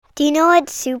Do you know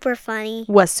what's super funny?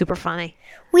 What's super funny?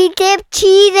 We dip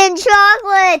cheese in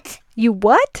chocolate. You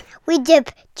what? We dip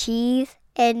cheese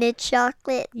in the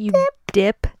chocolate. You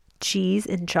dip cheese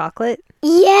in chocolate?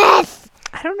 Yes!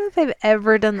 I don't know if I've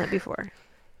ever done that before.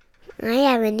 I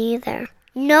haven't either.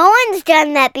 No one's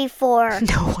done that before.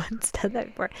 No one's done that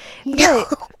before. No.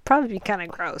 Probably be kind of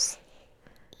gross.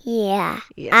 Yeah.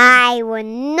 Yeah. I would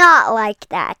not like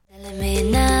that.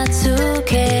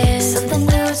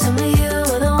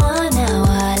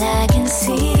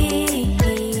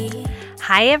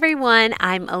 Hi everyone,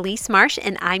 I'm Elise Marsh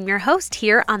and I'm your host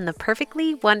here on the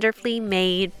Perfectly Wonderfully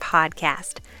Made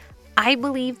podcast. I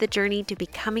believe the journey to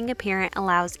becoming a parent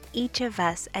allows each of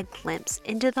us a glimpse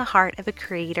into the heart of a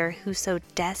creator who so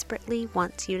desperately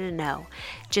wants you to know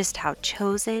just how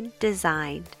chosen,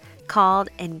 designed, called,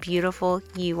 and beautiful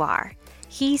you are.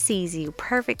 He sees you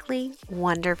perfectly,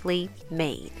 wonderfully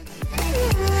made.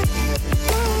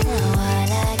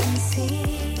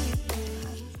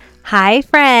 Hi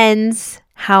friends,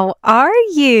 how are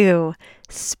you?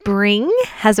 Spring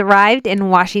has arrived in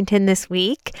Washington this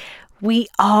week. We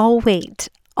all wait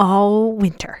all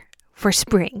winter for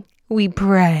spring. We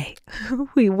pray.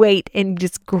 We wait in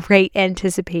just great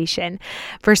anticipation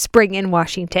for spring in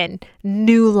Washington.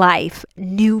 New life,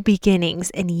 new beginnings,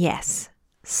 and yes,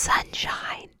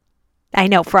 sunshine. I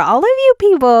know for all of you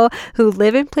people who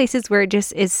live in places where it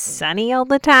just is sunny all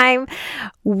the time,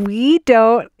 we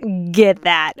don't get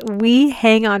that. We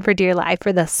hang on for dear life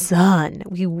for the sun.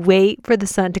 We wait for the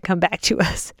sun to come back to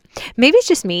us. Maybe it's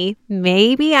just me.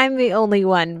 Maybe I'm the only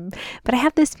one, but I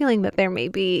have this feeling that there may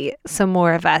be some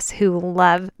more of us who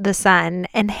love the sun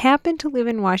and happen to live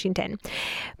in Washington.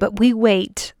 But we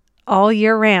wait all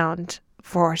year round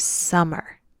for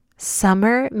summer.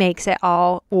 Summer makes it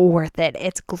all worth it.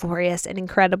 It's glorious and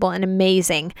incredible and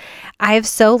amazing. I have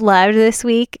so loved this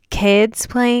week. Kids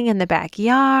playing in the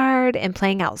backyard and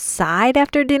playing outside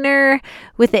after dinner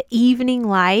with the evening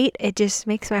light. It just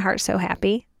makes my heart so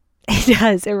happy. It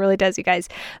does. It really does, you guys.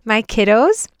 My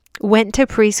kiddos went to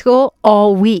preschool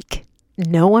all week.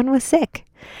 No one was sick.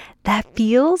 That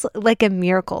feels like a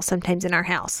miracle sometimes in our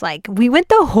house. Like we went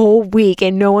the whole week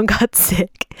and no one got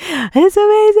sick. It's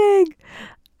amazing.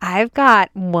 I've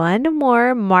got one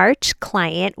more March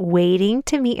client waiting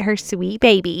to meet her sweet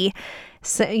baby.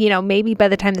 So, maybe by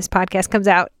the time this podcast comes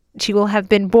out, she will have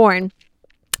been born.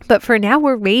 But for now,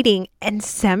 we're waiting. And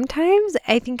sometimes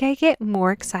I think I get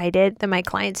more excited than my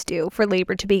clients do for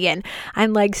labor to begin.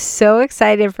 I'm like so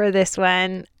excited for this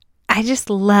one. I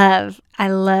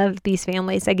love these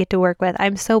families I get to work with.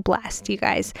 I'm so blessed, you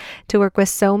guys, to work with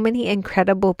so many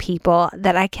incredible people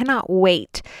that I cannot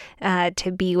wait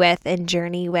to be with and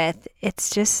journey with. It's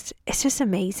just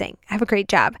amazing. I have a great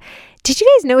job. Did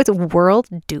you guys know it's World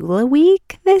Doula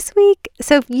Week this week?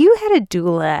 So if you had a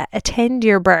doula attend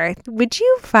your birth, would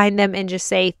you find them and just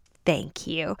say, thank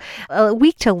you? A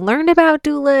week to learn about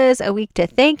doulas, a week to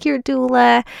thank your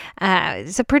doula.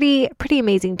 It's a pretty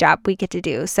amazing job we get to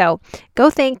do. So go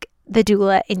thank the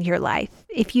doula in your life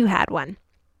if you had one.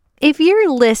 If you're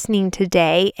listening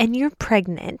today and you're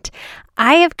pregnant,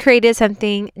 I have created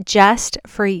something just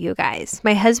for you guys.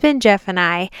 My husband Jeff and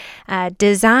I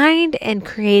designed and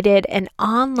created an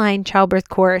online childbirth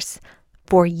course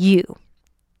for you.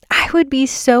 I would be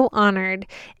so honored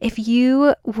if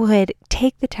you would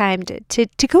take the time to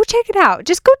go check it out.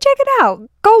 Just go check it out.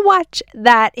 Go watch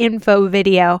that info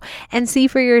video and see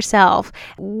for yourself.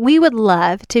 We would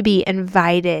love to be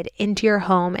invited into your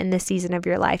home in this season of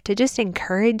your life to just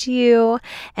encourage you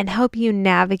and help you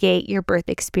navigate your birth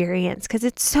experience because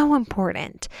it's so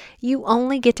important. You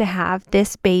only get to have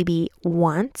this baby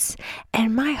once,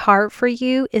 and my heart for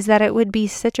you is that it would be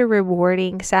such a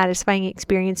rewarding, satisfying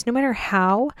experience no matter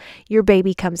how your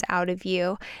baby comes out of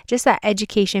you. Just that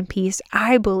education piece,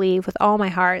 I believe with all my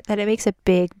heart that it makes a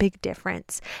big, big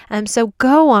difference. So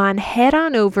head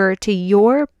on over to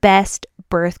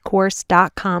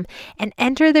yourbestbirthcourse.com and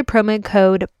enter the promo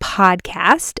code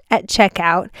podcast at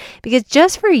checkout because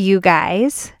just for you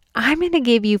guys, I'm going to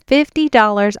give you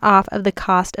 $50 off of the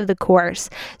cost of the course.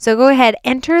 So go ahead,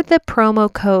 enter the promo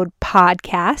code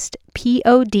podcast,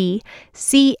 PODCAST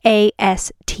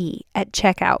at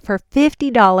checkout for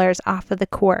 $50 off of the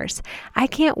course. I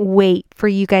can't wait for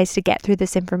you guys to get through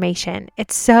this information.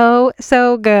 It's so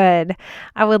good.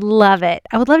 I would love it.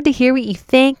 I would love to hear what you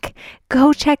think.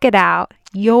 Go check it out.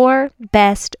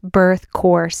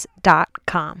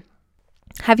 yourbestbirthcourse.com.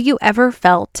 Have you ever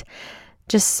felt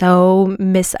just so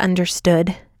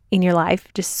misunderstood in your life,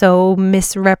 just so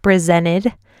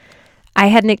misrepresented? I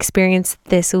had an experience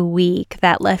this week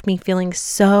that left me feeling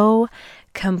so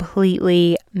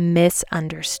completely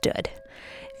misunderstood,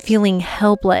 feeling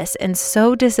helpless and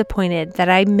so disappointed that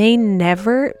I may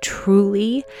never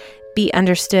truly be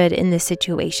understood in this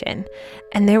situation.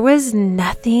 And there was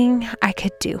nothing I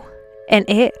could do. And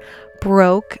it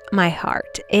broke my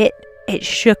heart. It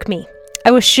shook me.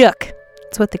 I was shook.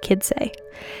 That's what the kids say.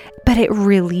 But it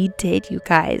really did, you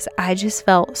guys. I just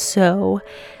felt so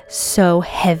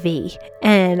heavy.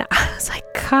 And I was like,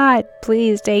 God,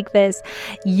 please take this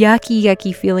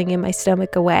yucky feeling in my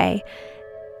stomach away.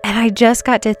 And I just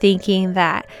got to thinking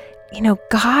that,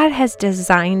 God has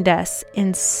designed us,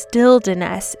 instilled in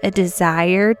us a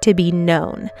desire to be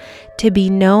known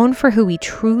for who we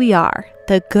truly are,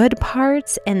 the good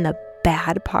parts and the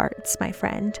bad parts, my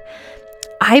friend.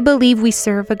 I believe we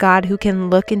serve a God who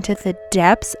can look into the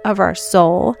depths of our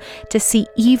soul to see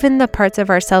even the parts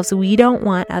of ourselves we don't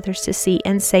want others to see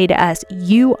and say to us,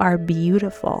 you are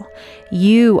beautiful,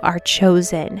 you are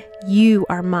chosen, you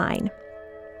are mine.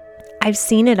 I've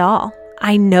seen it all,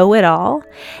 I know it all,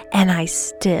 and I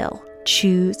still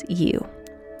choose you.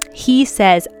 He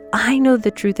says, I know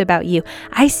the truth about you.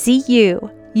 I see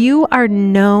you. You are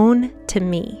known to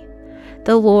me.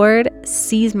 The Lord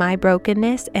sees my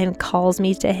brokenness and calls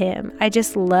me to him. I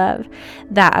just love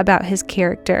that about his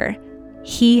character.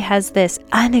 He has this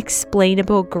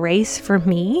unexplainable grace for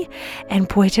me. And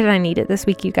boy, did I need it this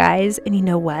week, you guys. And you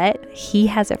know what? He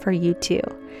has it for you too.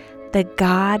 The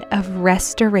God of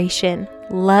restoration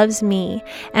loves me,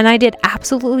 and I did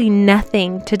absolutely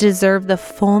nothing to deserve the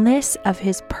fullness of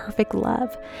his perfect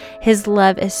love. His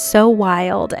love is so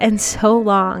wild and so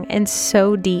long and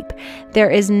so deep. There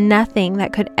is nothing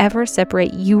that could ever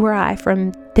separate you or I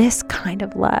from this kind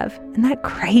of love. Isn't that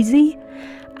crazy?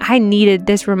 I needed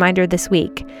this reminder this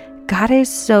week. God is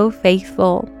so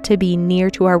faithful to be near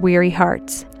to our weary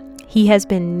hearts. He has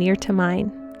been near to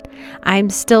mine. I'm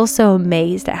still so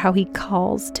amazed at how he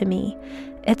calls to me.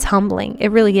 It's humbling. It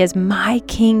really is. My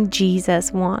King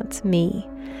Jesus wants me.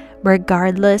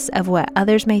 Regardless of what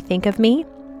others may think of me,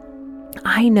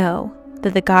 I know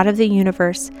that the God of the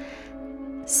universe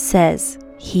says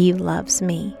he loves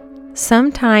me.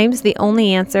 Sometimes the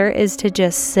only answer is to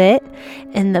just sit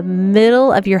in the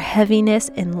middle of your heaviness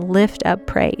and lift up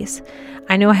praise.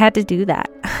 I know I had to do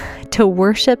that. To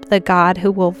worship the God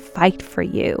who will fight for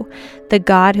you, the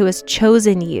God who has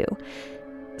chosen you.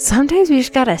 Sometimes we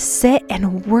just gotta sit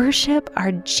and worship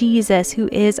our Jesus, who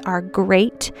is our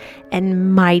great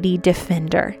and mighty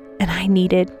defender. And I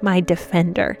needed my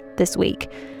defender this week.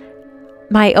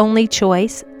 My only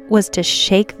choice was to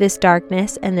shake this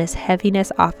darkness and this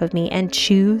heaviness off of me and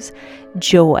choose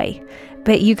joy.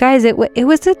 But you guys, it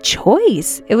was a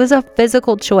choice. It was a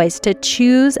physical choice to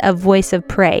choose a voice of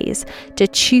praise, to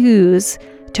choose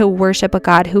to worship a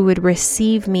God who would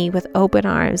receive me with open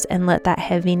arms and let that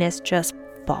heaviness just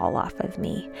fall off of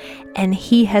me. And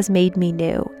he has made me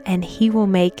new, and he will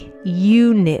make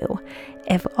you new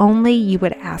if only you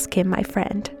would ask him, my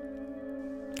friend.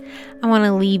 I want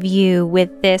to leave you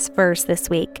with this verse this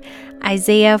week.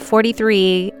 Isaiah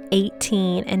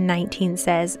 43:18 and 19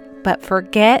 says, "But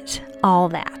forget all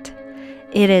that.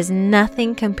 It is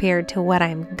nothing compared to what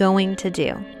I'm going to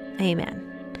do." Amen.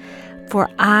 "For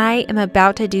I am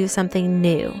about to do something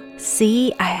new.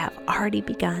 See, I have already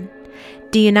begun.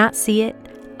 Do you not see it?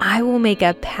 I will make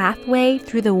a pathway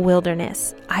through the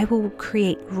wilderness. I will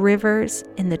create rivers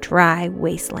in the dry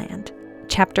wasteland."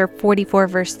 Chapter 44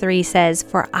 verse 3 says,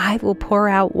 "For I will pour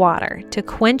out water to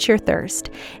quench your thirst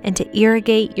and to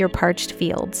irrigate your parched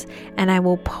fields. And I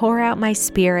will pour out my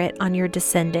spirit on your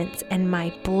descendants and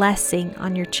my blessing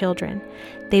on your children.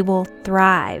 They will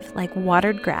thrive like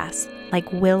watered grass,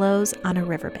 like willows on a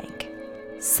riverbank."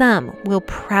 Some will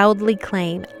proudly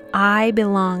claim, "I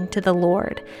belong to the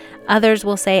Lord." Others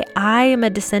will say, "I am a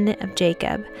descendant of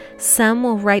Jacob." Some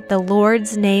will write the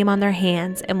Lord's name on their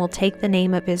hands and will take the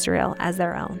name of Israel as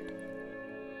their own.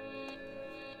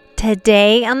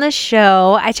 Today on the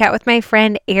show, I chat with my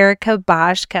friend Erica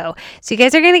Boschko. So you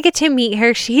guys are going to get to meet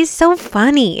her. She's so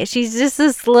funny. She's just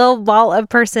this little ball of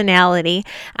personality.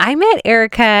 I met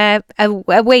Erica a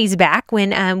ways back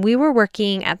when we were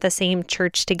working at the same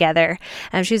church together.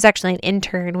 She was actually an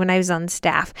intern when I was on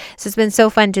staff. So it's been so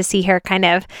fun to see her kind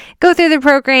of go through the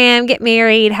program, get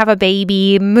married, have a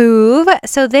baby, move.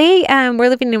 So they were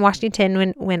living in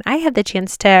Washington when I had the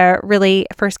chance to really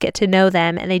first get to know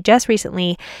them. And they just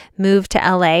recently moved to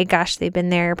LA. Gosh, they've been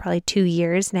there probably 2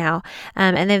 years now.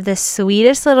 And they have this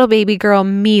sweetest little baby girl,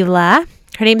 Mila.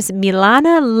 Her name's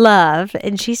Milana Love,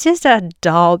 and she's just a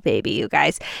doll baby, you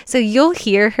guys. So you'll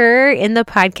hear her in the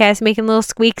podcast making little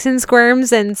squeaks and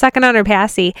squirms and sucking on her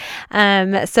passy.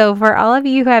 So for all of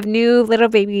you who have new little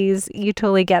babies, you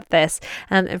totally get this.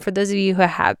 And for those of you who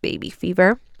have baby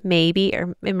fever, maybe,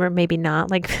 or maybe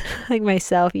not, like like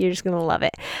myself, you're just gonna love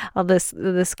it. All this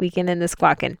the squeaking and the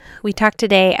squawking. We talked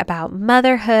today about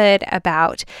motherhood,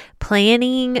 about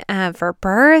planning for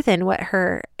birth, and what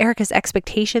Erica's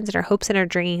expectations and her hopes and her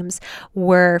dreams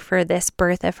were for this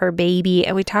birth of her baby.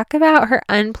 And we talk about her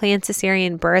unplanned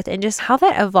cesarean birth and just how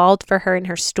that evolved for her in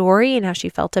her story, and how she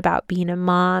felt about being a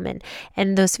mom,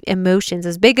 and those emotions,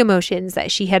 those big emotions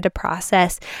that she had to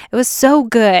process. It was so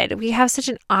good. We have such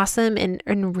an awesome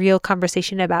and real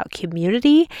conversation about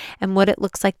community and what it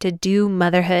looks like to do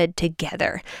motherhood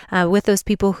together with those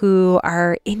people who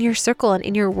are in your circle and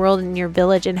in your world and in your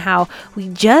village, and how we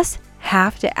just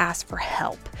have to ask for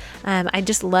help. I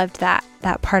just loved that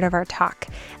part of our talk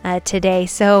today.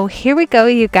 So here we go,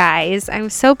 you guys. I'm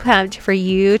so pumped for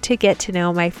you to get to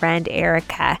know my friend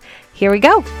Erica. Here we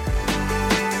go.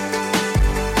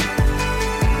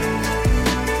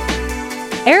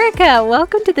 Erica,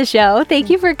 welcome to the show.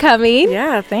 Thank you for coming.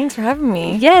 Yeah, thanks for having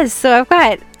me. Yes, so I've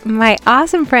got my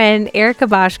awesome friend Erica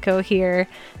Boschko here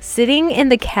sitting in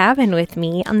the cabin with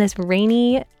me on this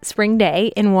rainy spring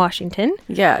day in Washington.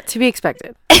 Yeah, to be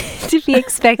expected. To be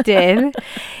expected.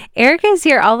 Erica is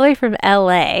here all the way from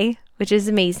LA, which is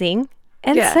amazing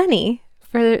and sunny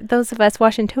for those of us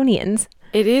Washingtonians.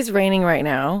 It is raining right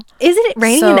now. Isn't it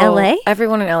raining in LA?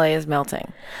 Everyone in LA is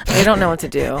melting. They don't know what to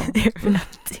do.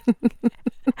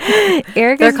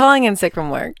 They're calling in sick from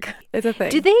work. It's a thing.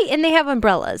 Do they? And they have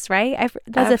umbrellas, right?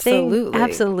 That's Absolutely. a thing.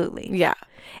 Absolutely. Yeah.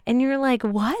 And you're like,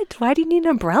 what? Why do you need an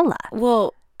umbrella?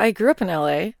 Well, I grew up in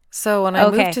LA, so when I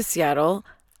moved to Seattle,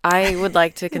 I would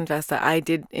like to confess that I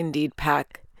did indeed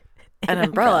pack an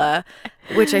umbrella,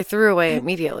 which I threw away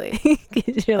immediately.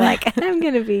 You're like, I'm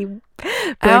going to be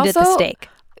burned at the stake.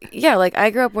 Yeah, like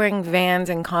I grew up wearing Vans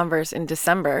and Converse in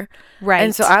December. Right.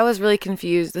 And so I was really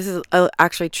confused. This is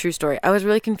actually a true story. I was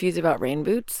really confused about rain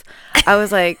boots. I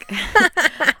was like,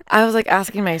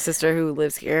 asking my sister who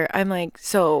lives here, I'm like,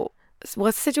 so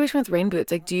what's the situation with rain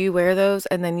boots? Like, do you wear those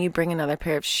and then you bring another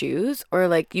pair of shoes, or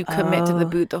like you commit to the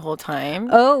boot the whole time?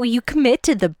 Oh, you commit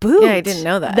to the boot? Yeah, I didn't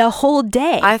know that. The whole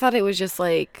day. I thought it was just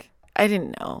like, I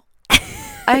didn't know.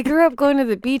 I grew up going to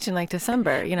the beach in like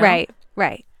December, you know?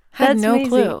 Right. Had That's no amazing.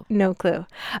 clue. No clue.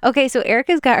 Okay, so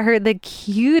Erica's got the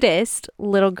cutest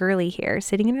little girly here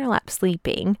sitting in her lap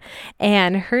sleeping,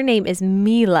 and her name is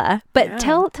Mila. But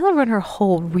tell everyone her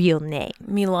whole real name.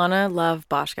 Milana Love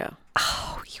Boschko.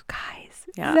 Oh, you guys.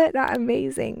 Yeah. Is that not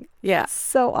amazing? Yeah.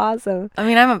 So awesome. I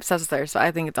mean, I'm obsessed with her, so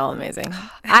I think it's all amazing.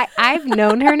 I've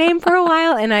known her name for a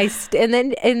while, and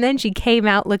then she came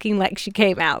out looking like she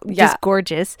came out, just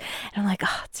gorgeous. And I'm like,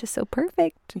 oh, it's just so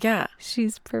perfect. Yeah.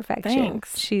 She's perfection.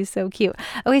 Thanks. She's so cute.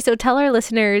 Okay, so tell our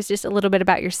listeners just a little bit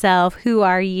about yourself. Who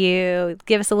are you?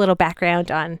 Give us a little background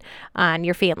on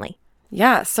your family.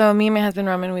 Yeah, so me and my husband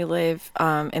Roman, we live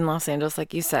in Los Angeles,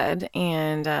 like you said,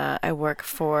 and I work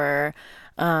for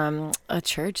a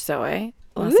church, Zoe,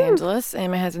 Los Angeles,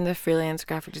 and my husband's a freelance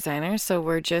graphic designer, so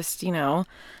we're just,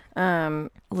 living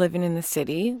in the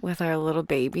city with our little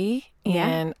baby. Yeah.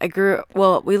 And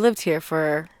we lived here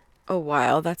for a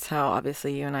while. That's how,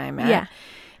 obviously, you and I met. Yeah.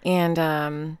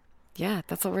 And,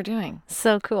 that's what we're doing.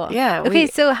 So cool. Yeah. Okay,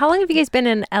 so how long have you guys been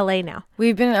in LA now?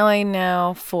 We've been in LA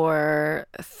now for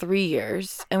 3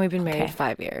 years, and we've been married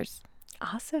 5 years.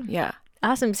 Awesome. Yeah.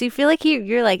 Awesome. So you feel like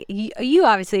you're like, you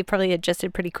obviously probably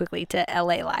adjusted pretty quickly to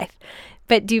LA life,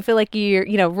 but do you feel like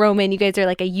Roman, you guys are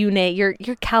like a unit, you're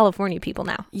California people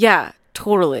now? Yeah,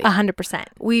 totally. 100%.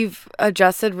 We've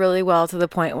adjusted really well to the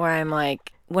point where I'm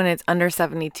like, when it's under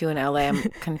 72 in LA, I'm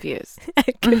confused.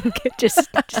 just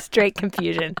straight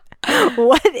confusion.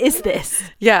 What is this?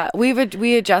 Yeah,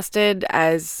 we adjusted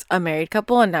as a married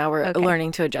couple, and now we're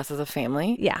learning to adjust as a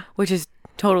family. Yeah. Which is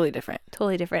totally different.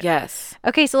 Totally different. Yes.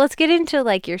 Okay, so let's get into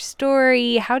like your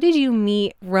story. How did you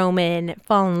meet Roman,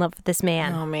 fall in love with this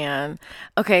man? Oh, man.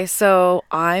 Okay, so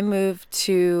I moved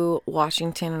to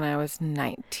Washington when I was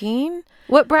 19.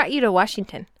 What brought you to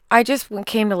Washington? I just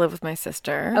came to live with my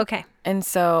sister. Okay. And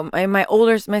so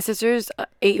my sister's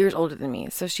 8 years older than me.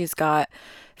 So she's got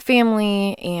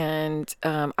family, and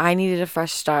I needed a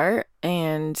fresh start.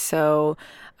 And so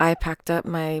I packed up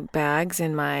my bags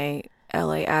and my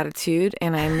LA attitude,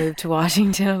 and I moved to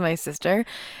Washington with my sister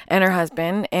and her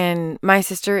husband. And my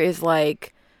sister is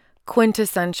like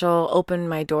quintessential open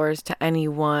my doors to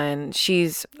anyone.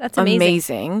 She's That's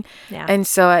amazing. Yeah. And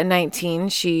so at 19,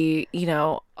 she,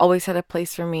 always had a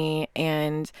place for me,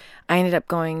 and I ended up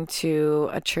going to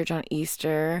a church on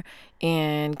Easter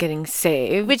and getting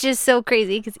saved. Which is so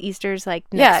crazy because Easter's like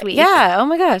next week. Yeah. Oh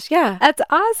my gosh. Yeah. That's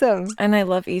awesome. And I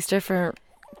love Easter for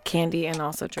candy and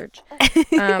also church.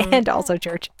 And also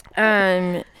church.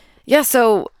 Yeah,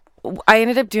 so I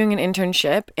ended up doing an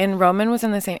internship, and Roman was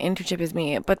in the same internship as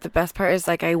me. But the best part is,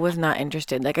 like, I was not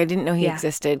interested. Like, I didn't know he Yeah.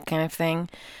 existed, kind of thing.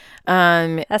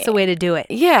 That's the way to do it.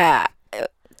 Yeah,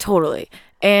 totally.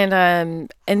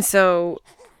 And so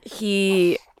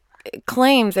he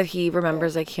claims that he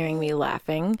remembers like hearing me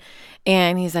laughing,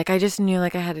 and he's like, I just knew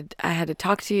like I had to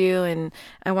talk to you, and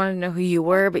I wanted to know who you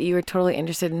were, but you were totally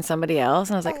interested in somebody else.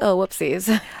 And I was like, oh,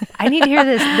 whoopsies. I need to hear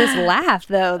this laugh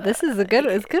though. This is it's a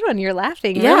good one. You're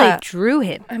laughing. It Yeah. really drew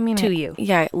him to you.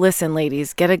 Yeah, listen,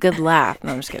 ladies, get a good laugh.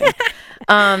 No, I'm just kidding.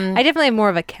 I definitely have more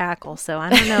of a cackle, so I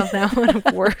don't know if that would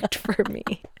have worked for me.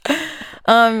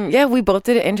 Yeah, we both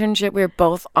did an internship. We were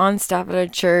both on staff at a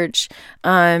church.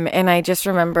 And I just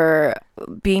remember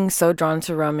being so drawn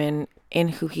to Roman in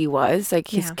who he was. Like,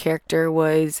 his Yeah. character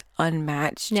was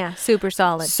unmatched. Yeah, super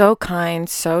solid. So kind,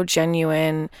 so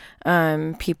genuine.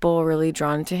 People were really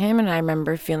drawn to him. And I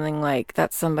remember feeling like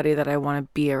that's somebody that I want to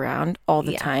be around all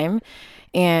the Yeah. time.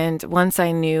 And once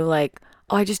I knew, like,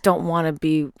 oh, I just don't want to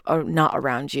be not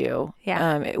around you.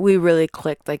 Yeah. We really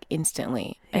clicked like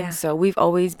instantly. Yeah. And so we've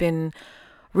always been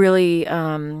really,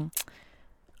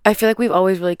 I feel like we've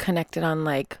always really connected on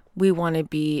like, we want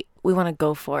to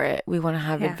go for it. We want to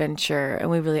have Yeah. adventure, and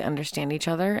we really understand each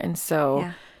other. And so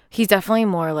Yeah. he's definitely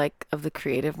more like of the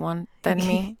creative one than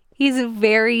me. He's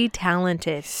very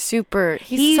talented. Super.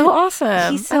 He's so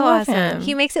awesome. He's I so love awesome. him.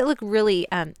 He makes it look really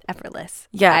effortless.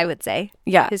 Yeah. I would say.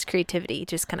 Yeah. His creativity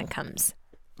just kind of comes.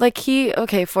 Like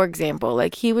for example,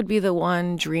 like he would be the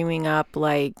one dreaming up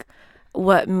like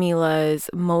what Mila's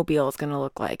mobile is going to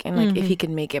look like, and like if he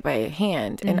can make it by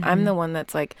hand. And I'm the one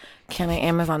that's like, can I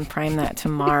Amazon Prime that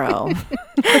tomorrow?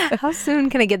 How soon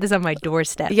can I get this on my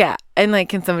doorstep? Yeah. And like,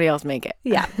 can somebody else make it?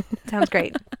 Yeah. Sounds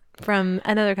great. From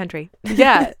another country.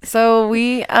 Yeah. So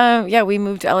we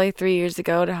moved to LA 3 years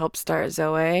ago to help start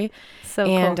Zoe. So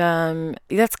And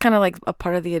cool. that's kind of like a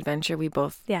part of the adventure. We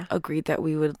both Yeah. agreed that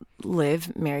we would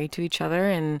live married to each other,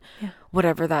 and Yeah.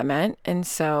 whatever that meant. And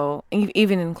so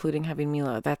even including having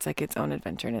Mila, that's like its own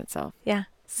adventure in itself. Yeah.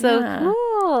 So Yeah.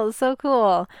 cool. So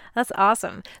cool. That's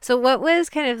awesome. So what was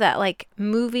kind of that like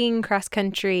moving cross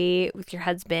country with your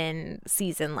husband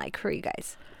season like for you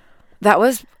guys? That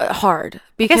was hard I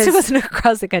because guess it wasn't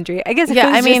across the country. I guess it yeah,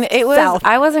 was I mean, just it was. south.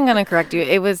 I wasn't gonna correct you.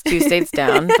 It was 2 states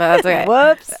down, but that's okay.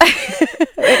 Whoops.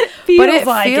 But it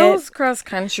like feels cross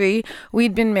country.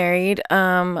 We'd been married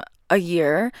a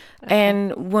year,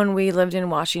 and when we lived in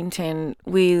Washington,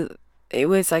 it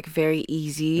was like very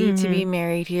easy to be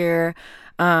married here.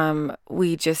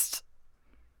 We just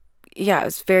it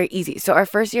was very easy. So our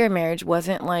first year of marriage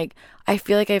wasn't like, I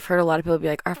feel like I've heard a lot of people be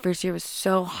like, our first year was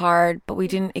so hard, but we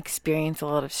didn't experience a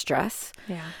lot of stress.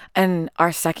 Yeah. And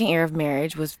our second year of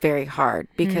marriage was very hard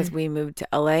because we moved to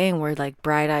LA and we're like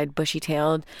bright-eyed,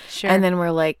 bushy-tailed. Sure. And then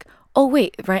we're like, oh,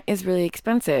 wait, rent is really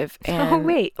expensive. And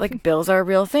wait. like bills are a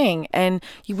real thing. And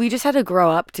we just had to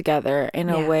grow up together in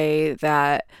a Yeah. way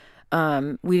that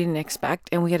we didn't expect,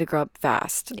 and we had to grow up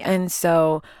fast. Yeah. And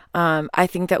so I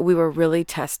think that we were really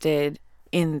tested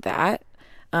in that.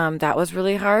 That was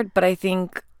really hard. But I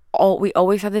think we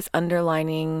always had this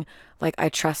underlining, like, I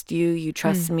trust you, you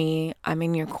trust me, I'm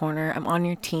in your corner, I'm on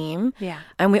your team. Yeah.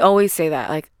 And we always say that,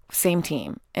 like, same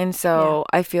team. And so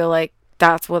I feel like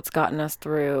that's what's gotten us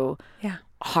through Yeah.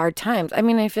 hard times. I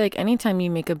mean, I feel like anytime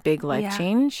you make a big life Yeah.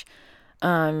 change,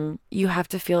 you have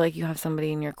to feel like you have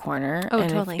somebody in your corner. Oh,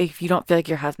 and totally. if you don't feel like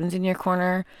your husband's in your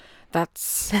corner, that's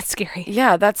scary.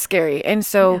 yeah, that's scary. And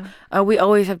so we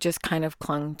always have just kind of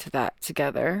clung to that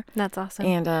together. That's awesome.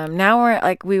 And now we're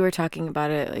like, we were talking about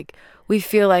it, like we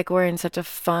feel like we're in such a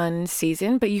fun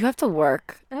season, but you have to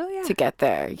work Oh yeah. to get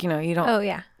there. You know, you don't Oh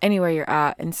yeah. anywhere you're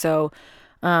at. And so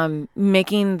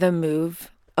making the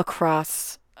move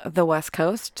across the West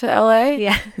Coast to LA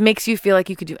Yeah. makes you feel like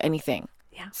you could do anything.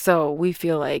 Yeah. So we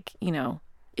feel like, you know,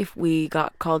 if we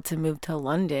got called to move to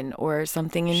London or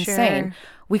something insane, Sure.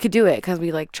 we could do it because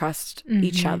we like trust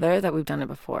each Mhm. other, that we've done it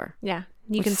before. Yeah.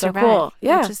 You Which can is so survive. cool.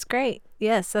 Yeah. Which is great.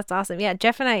 Yes, that's awesome. Yeah.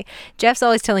 Jeff's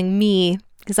always telling me,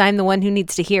 because I'm the one who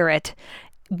needs to hear it,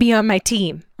 be on my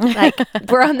team. Like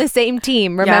we're on the same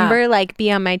team. Remember? Like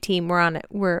be on my team. We're on it.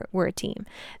 We're a team.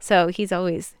 So he's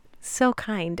always so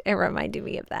kind at reminding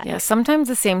me of that. Yeah. Sometimes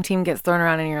the same team gets thrown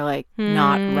around and you're like,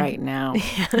 not right now.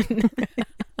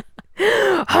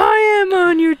 I am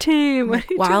on your team.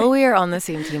 While we are on the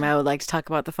same team, I would like to talk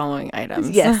about the following items.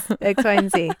 Yes, X, Y,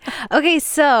 and Z. Okay,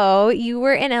 so you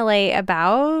were in LA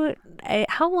about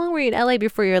how long were you in LA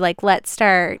before you're like, let's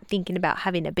start thinking about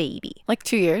having a baby? Like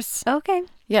 2 years. Okay.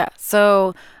 Yeah.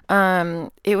 So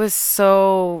it was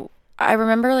so, I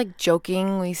remember like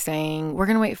jokingly saying, we're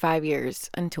going to wait 5 years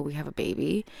until we have a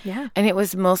baby. Yeah. And it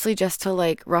was mostly just to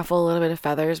like ruffle a little bit of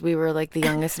feathers. We were like the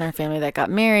youngest in our family that got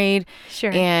married.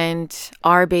 Sure. And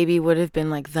our baby would have been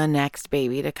like the next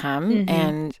baby to come.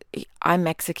 And I'm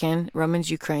Mexican, Roman's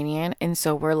Ukrainian. And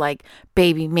so we're like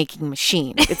baby making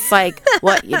machine. It's like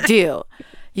what you do.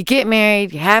 You get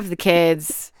married, you have the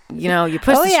kids, you know, you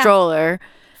push the stroller.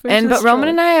 But Roman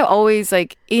and I always,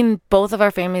 like, in both of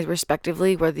our families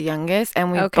respectively, were the youngest,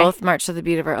 and we both marched to the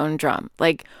beat of our own drum.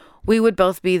 Like, we would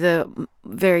both be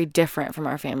very different from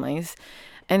our families.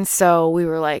 And so we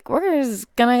were like, we're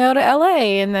just gonna go to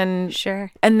LA. And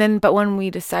then, but when we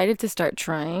decided to start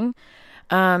trying,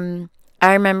 I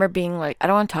remember being like, I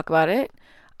don't want to talk about it.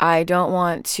 I don't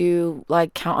want to,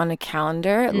 like, count on a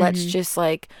calendar. Let's just,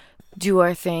 like, do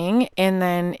our thing. And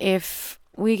then if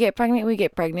we get pregnant, we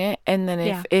get pregnant. And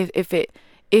then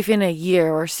if in a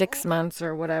year or 6 months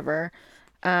or whatever,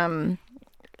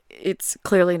 it's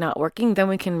clearly not working, then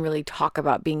we can really talk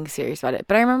about being serious about it.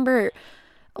 But I remember,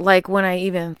 like, when I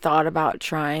even thought about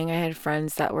trying, I had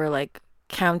friends that were like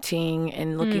counting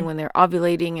and looking when they were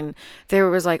ovulating, and there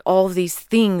was like all of these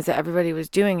things that everybody was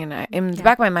doing. And in the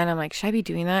back of my mind, I'm like, should I be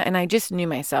doing that? And I just knew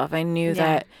myself. I knew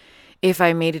that if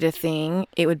I made it a thing,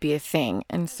 it would be a thing.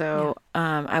 And so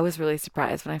I was really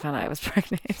surprised when I found out I was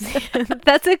pregnant.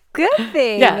 That's a good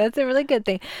thing. Yeah. That's a really good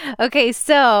thing. Okay,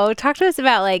 so talk to us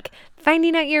about like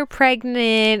finding out you're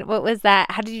pregnant. What was that?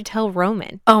 How did you tell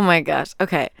Roman? Oh my gosh.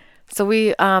 Okay. So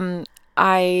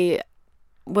I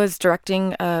was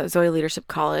directing Zoe Leadership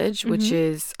College, which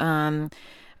is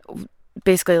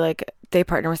basically like they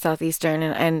partner with Southeastern,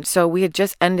 and so we had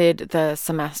just ended the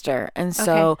semester, and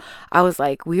so I was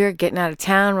like, we are getting out of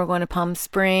town, we're going to Palm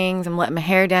Springs, I'm letting my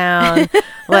hair down.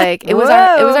 Like it was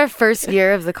our first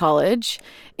year of the college,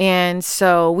 and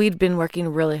so we'd been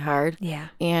working really hard,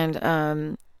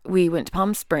 and we went to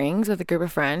Palm Springs with a group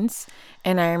of friends,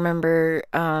 and I remember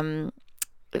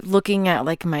looking at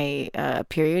like my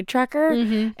period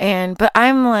tracker, but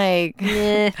I'm like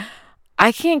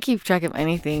I can't keep track of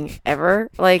anything ever.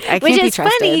 Like, I can't be trusted.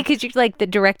 Which is funny because you're like the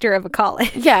director of a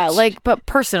college. Yeah, like, but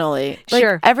personally. Like,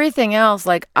 Sure. Everything else,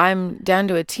 like, I'm down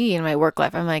to a T in my work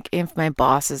life. I'm like, if my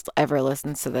boss ever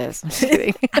listens to this, I'm just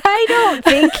kidding. I don't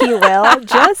think he will.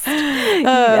 Just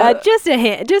a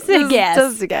hint. Just a guess.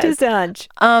 Just a guess. Just a hunch.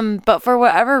 But for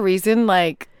whatever reason,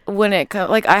 like, when it comes,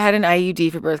 like, I had an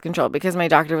IUD for birth control because my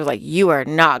doctor was like, you are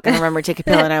not going to remember to take a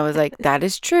pill. And I was like, that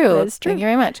is true. That is true. Thank you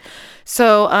very much.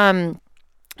 So,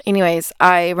 anyways,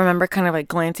 I remember kind of like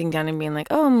glancing down and being like,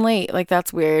 oh, I'm late. Like,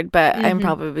 that's weird, but I'm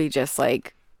probably just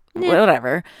like,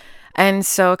 whatever. And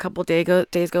so a couple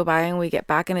days go by and we get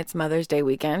back and it's Mother's Day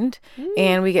weekend.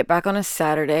 And we get back on a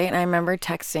Saturday. And I remember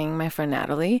texting my friend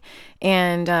Natalie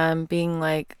and being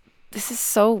like, this is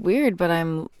so weird, but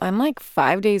I'm like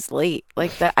 5 days late.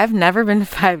 Like that, I've never been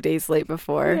 5 days late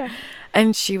before. Yeah.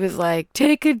 And she was like,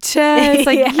 take a test.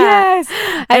 Like, yes.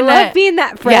 I love being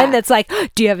that friend that's like,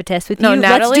 do you have a test with you?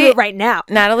 Natalie, let's do it right now.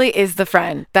 Natalie is the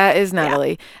friend. That is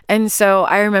Natalie. Yeah. And so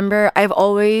I remember I've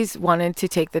always wanted to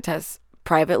take the test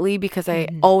privately because I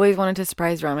always wanted to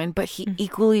surprise Roman, but he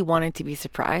equally wanted to be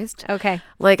surprised. Okay.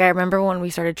 Like, I remember when we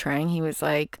started trying, he was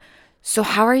like, so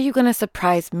how are you going to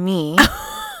surprise me?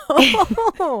 You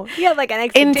have like an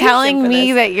expectation in telling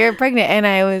me this. that you're pregnant. And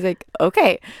I was like,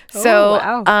 okay.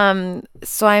 So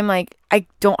so I'm like, I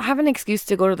don't have an excuse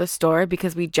to go to the store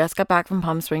because we just got back from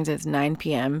Palm Springs. It's 9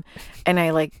 p.m. and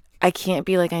I can't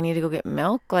be like, I need to go get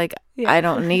milk. Like, I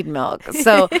don't need milk.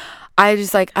 So I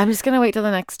just like, I'm just gonna wait till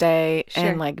the next day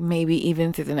and like maybe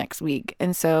even through the next week.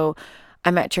 And so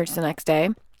I'm at church the next day.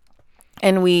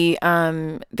 And we,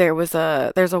 there's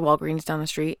a Walgreens down the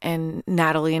street, and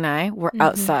Natalie and I were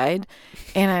outside,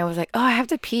 and I was like, oh, I have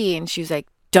to pee. And she was like,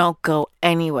 don't go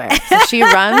anywhere. So she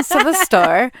runs to the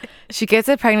store, she gets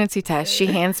a pregnancy test, she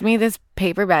hands me this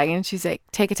paper bag, and she's like,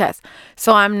 take a test.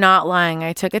 So I'm not lying.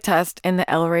 I took a test in the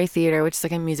El Rey Theater, which is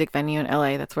like a music venue in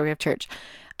LA. That's where we have church.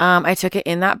 I took it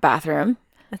in that bathroom.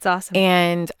 That's awesome.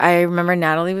 And I remember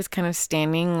Natalie was kind of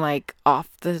standing like off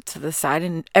to the side,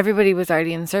 and everybody was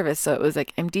already in service, so it was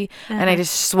like empty. And I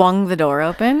just swung the door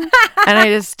open and I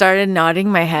just started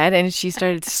nodding my head, and she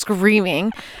started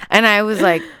screaming, and I was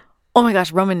like, oh my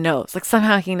gosh, Roman knows. Like,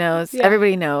 somehow he knows. Yeah.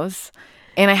 Everybody knows.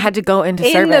 And I had to go into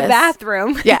service. In the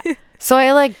bathroom. Yeah. So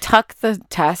I like tucked the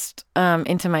test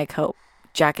into my coat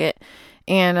jacket,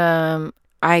 and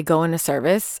I go into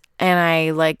service, and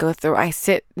I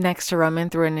sit next to Roman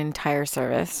through an entire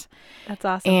service. That's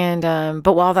awesome. And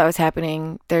but while that was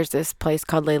happening, there's this place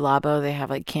called Le Labo. They have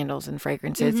like candles and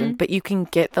fragrances, but you can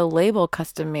get the label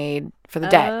custom made for the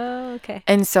day. Oh, okay.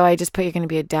 And so I just put, you're going to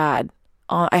be a dad.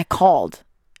 I called,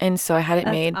 And so I had it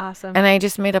That's made. awesome. And I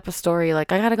just made up a story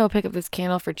like, I got to go pick up this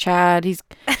candle for Chad.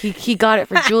 He got it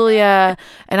for Julia,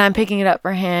 and I'm picking it up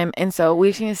for him. And so we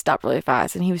just need to stop really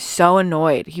fast. And he was so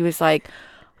annoyed. He was like,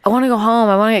 I want to go home.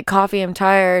 I want to get coffee. I'm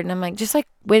tired. And I'm like, just like,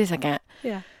 wait a second.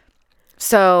 Yeah.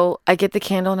 So I get the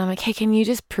candle and I'm like, hey, can you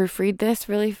just proofread this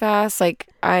really fast? Like,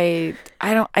 I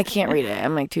can't read it.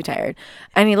 I'm like too tired.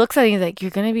 And he looks at it and he's like, you're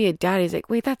going to be a dad. He's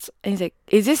like, wait, and he's like,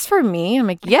 is this for me? I'm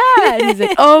like, yeah. And he's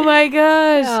like, oh my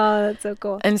gosh. Oh, that's so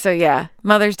cool. And so, yeah,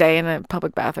 Mother's Day in a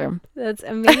public bathroom. That's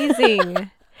amazing.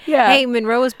 Yeah. Hey,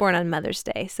 Monroe was born on Mother's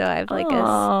Day, so I have like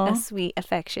Aw. a sweet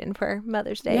affection for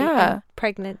Mother's Day Yeah. and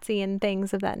pregnancy and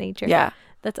things of that nature. Yeah.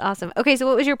 That's awesome. Okay, so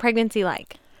what was your pregnancy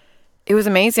like? It was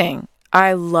amazing.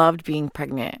 I loved being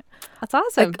pregnant. That's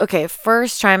awesome. Like, okay,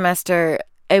 first trimester,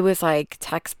 it was like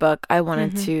textbook. I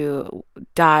wanted to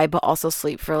die, but also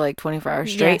sleep for like 24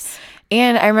 hours straight. Yes.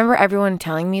 And I remember everyone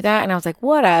telling me that, and I was like,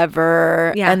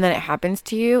 whatever. Yeah. And then it happens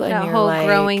to you, and That you're whole like,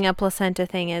 growing a placenta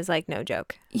thing is like no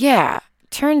joke. yeah.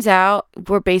 Turns out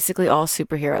we're basically all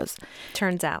superheroes.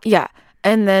 Turns out. Yeah.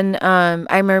 And then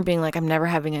I remember being like, I'm never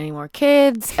having any more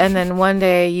kids. And then one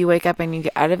day you wake up and you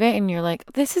get out of it and you're like,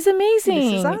 this is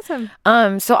amazing. This is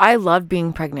awesome. So I loved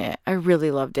being pregnant. I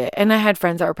really loved it. And I had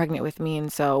friends that were pregnant with me.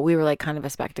 And so we were like kind of a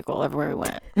spectacle everywhere we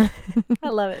went. I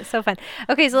love it. So fun.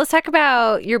 Okay, so let's talk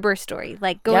about your birth story.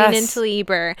 Like going Yes. into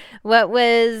labor. What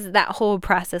was that whole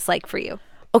process like for you?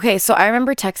 Okay, so I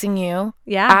remember texting you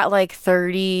Yeah. at like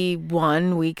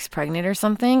 31 weeks pregnant or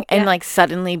something, and Yeah. like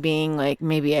suddenly being like,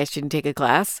 maybe I shouldn't take a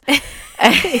class.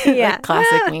 Yeah. Like,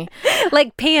 classic me.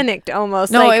 Like panicked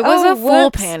almost. No, like, it was oh, a full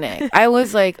whoops. panic. I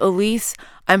was like, Elise,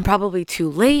 I'm probably too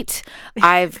late.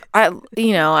 I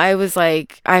was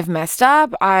like, I've messed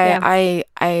up. I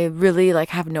really like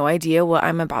have no idea what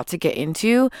I'm about to get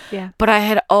into. Yeah. But I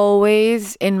had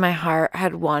always in my heart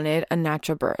had wanted a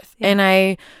natural birth. Yeah. And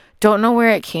I don't know where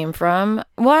it came from.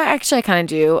 Well, actually I kind of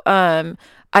do.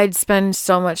 I'd spend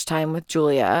so much time with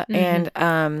Julia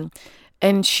and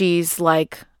she's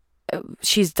like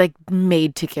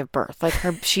made to give birth. Like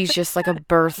she's just like a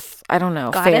birth, I don't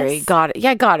know, fairy, Goddess?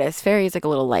 goddess. Fairy is like a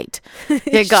little light.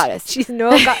 Yeah, goddess. She's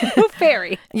no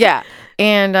fairy. Yeah.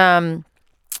 And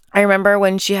I remember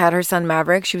when she had her son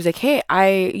Maverick, she was like, hey,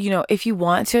 if you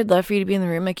want to, I'd love for you to be in the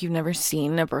room. Like you've never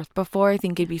seen a birth before. I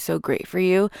think it'd be so great for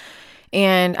you.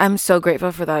 And I'm so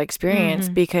grateful for that experience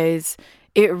because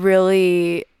it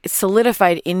really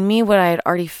solidified in me what I had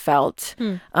already felt.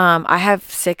 I have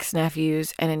 6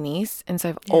 nephews and a niece. And so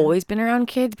I've always been around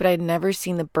kids, but I'd never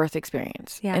seen the birth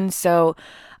experience. Yeah. And so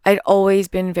I'd always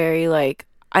been very like,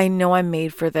 I know I'm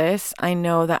made for this. I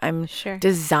know that I'm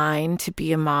designed to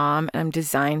be a mom and I'm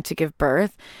designed to give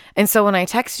birth. And so when I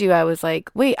text you, I was like,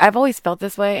 wait, I've always felt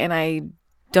this way and I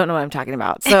don't know what I'm talking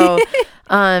about. So,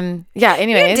 yeah,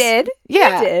 anyways. You did.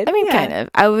 Yeah. You did. I mean, Yeah. kind of.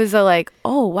 I was like,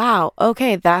 oh, wow.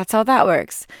 Okay. That's how that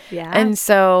works. Yeah. And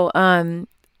so,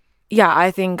 yeah,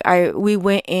 I think we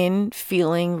went in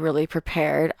feeling really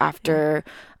prepared after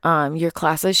your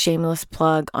classes. Shameless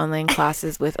plug, online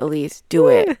classes with Elise. Do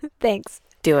it. Thanks.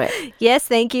 Do it. Yes,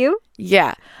 thank you.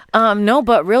 Yeah. No,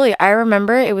 but really, I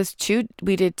remember it was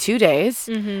we did 2 days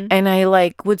and I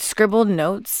like would scribble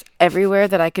notes everywhere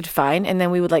that I could find. And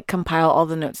then we would like compile all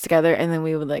the notes together and then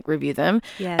we would like review them.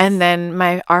 Yes. And then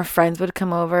our friends would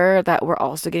come over that were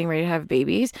also getting ready to have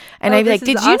babies. And Oh, I'd be like, this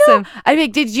is did you know, awesome. I'd be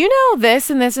like, did you know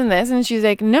this and this and this? And she's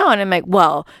like, no. And I'm like,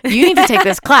 well, you need to take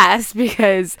this class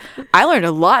because I learned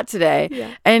a lot today.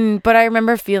 Yeah. But I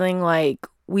remember feeling like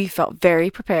we felt very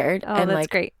prepared. Oh, and that's like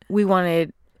great.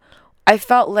 I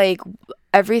felt like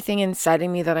everything inside of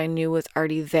me that I knew was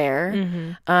already there.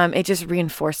 It just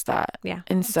reinforced that. Yeah,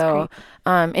 And so,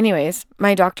 anyways,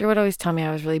 my doctor would always tell me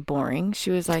I was really boring. She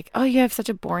was like, oh, you have such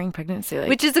a boring pregnancy. Like,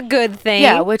 Which is a good thing.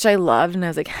 yeah, which I loved. And I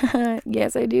was like,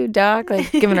 yes, I do, doc. Like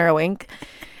giving her a wink.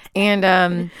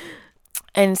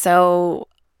 And so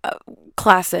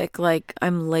classic, like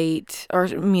I'm late or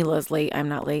Mila's late. I'm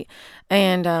not late.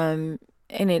 And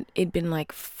it'd been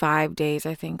like 5 days,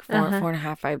 I think,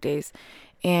 4.5, 5 days.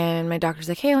 And my doctor's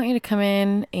like, hey, I want you to come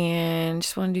in and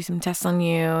just want to do some tests on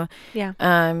you. Yeah.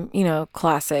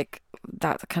 Classic,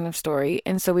 that kind of story.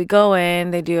 And so we go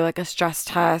in, they do like a stress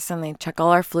test and they check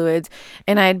all our fluids.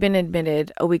 And I had been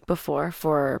admitted a week before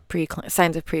for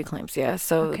signs of preeclampsia.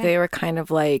 So they were kind of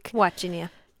like Watching you.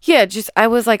 yeah, just I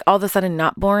was like all of a sudden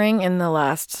not boring in the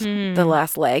last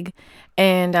leg.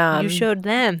 And You showed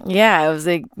them. yeah, I was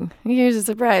like, here's a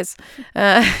surprise.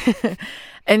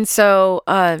 And so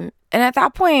and at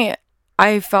that point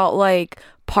I felt like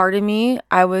part of me,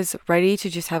 I was ready to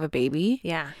just have a baby.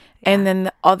 Yeah. And then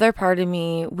the other part of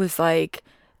me was like,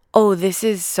 oh, this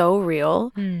is so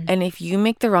real. And if you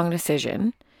make the wrong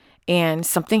decision, and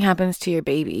something happens to your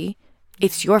baby,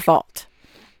 it's your fault.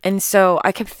 And so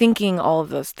I kept thinking all of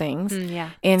those things.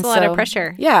 Yeah. And It's a lot of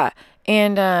pressure. Yeah.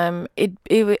 And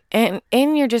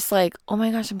and you're just like, oh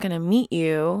my gosh, I'm gonna meet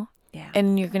you, Yeah.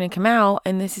 and you're gonna come out,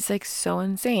 and this is like so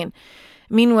insane.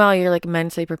 Meanwhile, you're like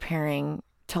mentally preparing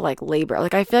to like labor.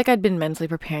 Like I feel like I'd been mentally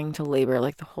preparing to labor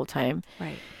like the whole time.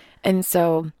 Right. And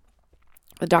so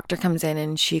the doctor comes in,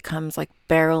 and she comes like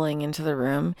barreling into the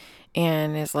room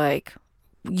and is like,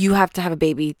 you have to have a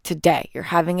baby today. You're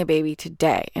having a baby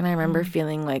today. And I remember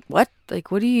feeling like, what?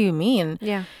 Like, what do you mean?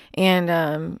 Yeah.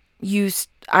 And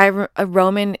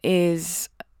Roman is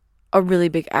a really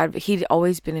big advocate. He'd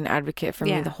always been an advocate for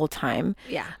me Yeah. the whole time.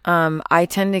 Yeah. I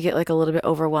tend to get like a little bit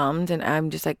overwhelmed, and I'm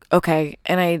just like, okay.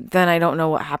 And I don't know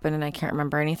what happened, and I can't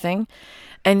remember anything.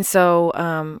 And so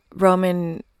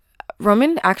Roman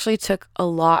actually took a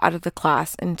lot out of the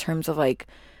class in terms of like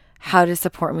how to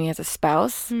support me as a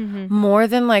spouse, more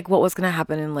than like what was going to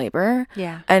happen in labor.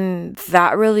 Yeah. And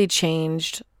that really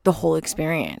changed the whole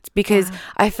experience, because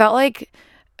I felt like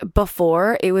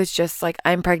before it was just like,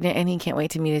 I'm pregnant and he can't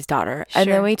wait to meet his daughter. And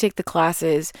then Sure. we take the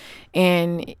classes,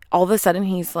 and all of a sudden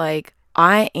he's like,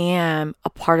 I am a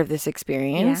part of this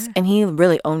experience. Yeah. And he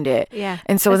really owned it. Yeah.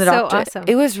 And so when the That's so doctor, awesome.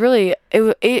 it was really,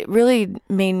 it really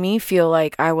made me feel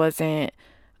like I wasn't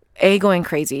A, going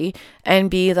crazy, and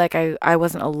B, like I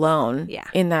wasn't alone Yeah.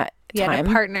 in that Yeah. time. A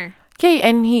partner. Okay,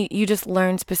 and you just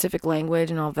learn specific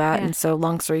language and all that. Yeah. And so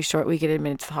long story short, we get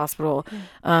admitted to the hospital.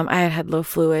 I had low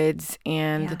fluids,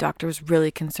 and Yeah. the doctor was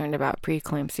really concerned about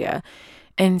preeclampsia.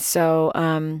 And so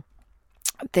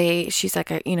she's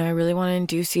like, I really want to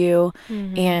induce you.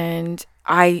 And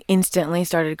I instantly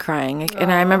started crying.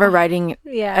 And I remember writing,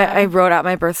 Yeah. I wrote out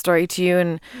my birth story to you.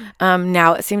 And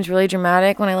now it seems really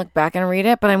dramatic when I look back and read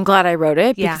it, but I'm glad I wrote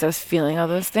it Yeah. because I was feeling all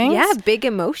those things. Yeah. Big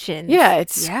emotions. Yeah,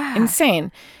 it's Yeah.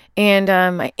 insane. And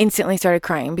I instantly started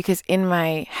crying because in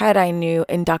my head I knew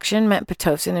induction meant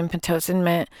Pitocin, and Pitocin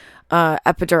meant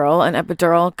epidural, and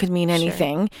epidural could mean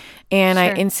anything. And I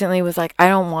Sure. instantly was like, I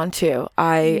don't want to.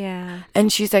 Yeah.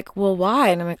 And she's like, well, why?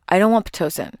 And I'm like, I don't want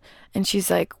Pitocin. And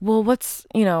she's like, well,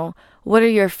 what are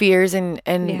your fears? And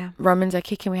Yeah. Roman's like,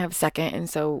 hey, can we have a second? And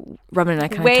so Roman and I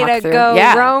kind of Way talked to through. go,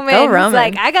 Yeah, Roman. go He's Roman.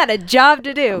 like, I got a job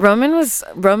to do. Roman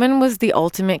was the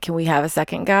ultimate can we have a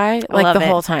second guy, like love the it.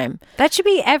 whole time. That should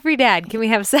be every dad. Can we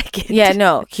have a second? Yeah,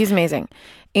 no, he's amazing.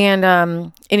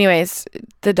 And anyways,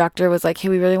 the doctor was like, hey,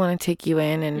 we really want to take you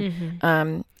in.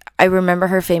 And I remember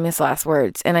her famous last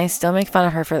words, and I still make fun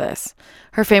of her for this.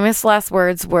 Her famous last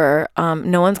words were,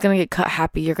 no one's going to get cut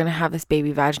happy. You're going to have this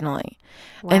baby vaginally.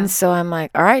 Wow. And so I'm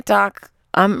like, all right, doc,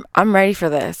 I'm ready for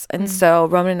this. And so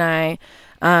Roman and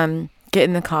I get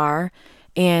in the car,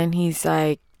 and he's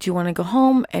like, do you want to go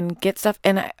home and get stuff?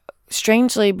 And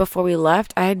strangely, before we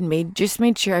left, I had made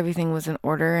sure everything was in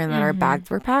order and that our bags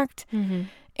were packed.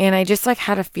 And I just like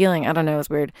had a feeling, I don't know, it was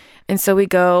weird. And so we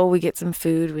get some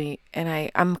food,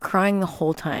 I'm crying the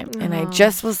whole time. And I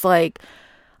just was like,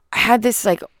 I had this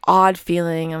like odd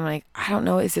feeling. I'm like, I don't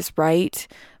know, is this right?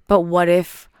 But what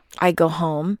if I go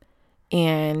home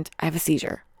and I have a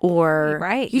seizure? Or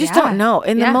Right, you just yeah. don't know.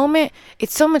 In Yeah. the moment,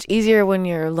 it's so much easier when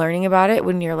you're learning about it,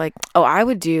 when you're like, oh, I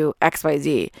would do X, Y,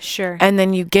 Z. Sure. And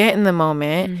then you get in the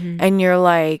moment and you're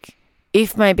like,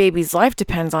 if my baby's life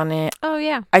depends on it, Oh,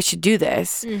 yeah. I should do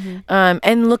this.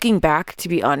 And looking back, to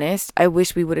be honest, I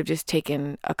wish we would have just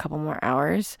taken a couple more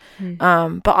hours.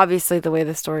 But obviously, the way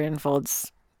the story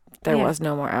unfolds, there Yeah. was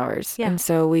no more hours. Yeah. And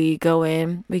so we go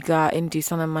in, we got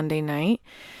induced on a Monday night,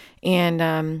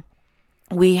 and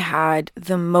we had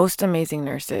the most amazing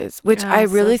nurses, which Oh, I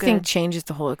so really think good. changes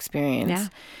the whole experience. Yeah.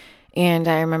 And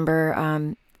I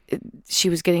remember she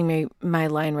was getting me my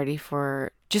line ready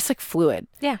for just like fluid.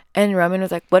 Yeah. And Roman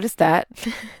was like, what is that?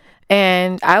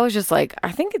 And I was just like,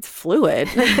 I think it's fluid.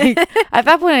 Like, at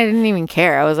that point, I didn't even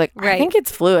care. I was like, I Right. think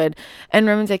it's fluid. And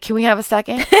Roman's like, can we have a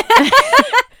second?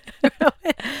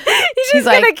 He's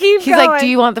like, gonna keep he's going. like, do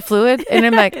you want the fluid? And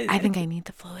I'm like, I think I need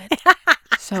the fluid.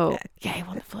 So yeah, I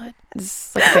want the fluid. This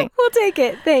is like a thing. We'll take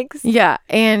it. Thanks. Yeah,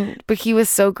 but he was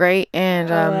so great, and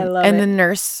I love and it. the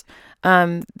nurse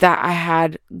that I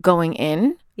had going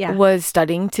in Yeah. was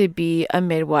studying to be a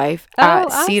midwife Oh, at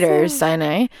Cedars awesome.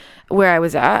 Sinai, where I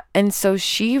was at, and so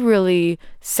she really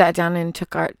sat down and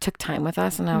took time with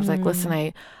us, and I was like, listen,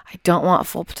 I don't want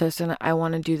full Pitocin. I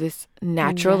want to do this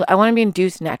natural. I want to be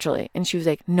induced naturally, and she was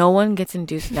like, no one gets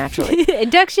induced naturally.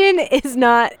 Induction is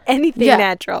not anything Yeah.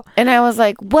 natural. And I was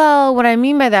like, well, what I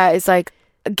mean by that is like,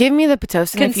 give me the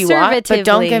Pitocin if you want, but don't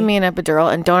Conservatively. give me an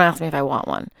epidural and don't ask me if I want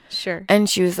one. Sure. And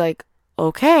she was like,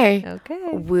 okay, Okay.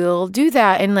 we'll do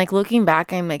that. And like looking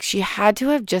back, I'm like, she had to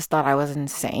have just thought I was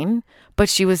insane. but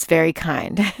she was very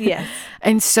kind. Yes.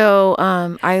 And so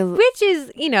Which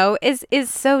is, is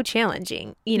so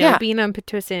challenging. Yeah. Being on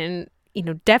Pitocin,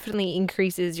 definitely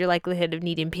increases your likelihood of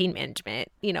needing pain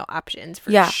management, options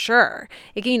for sure.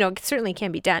 It certainly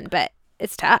can be done, but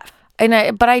it's tough.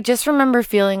 But I just remember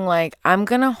feeling like I'm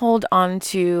going to hold on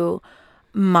to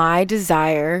my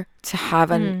desire to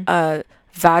have a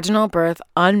vaginal birth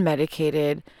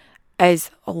unmedicated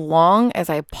as long as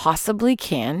I possibly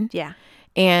can. Yeah.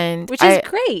 Which is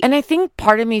great. And I think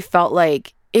part of me felt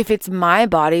like if it's my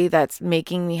body that's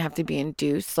making me have to be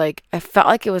induced, like I felt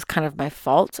like it was kind of my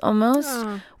fault almost,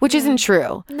 which isn't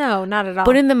true. No, not at all.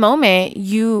 But in the moment,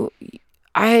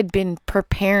 I had been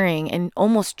preparing and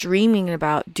almost dreaming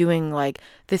about doing like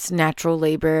this natural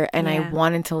labor, and I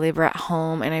wanted to labor at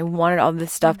home, and I wanted all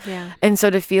this stuff. Yeah. And so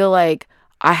to feel like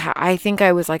I think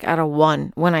I was like at a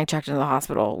 1 when I checked into the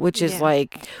hospital, which is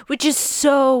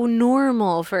so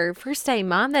normal for first time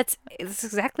mom. That's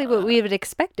exactly what we would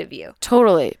expect of you.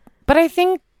 Totally. But I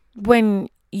think when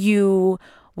you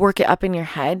work it up in your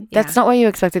head, that's not what you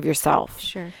expect of yourself.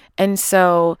 Sure. And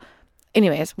so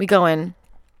anyways, we go in.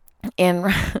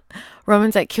 And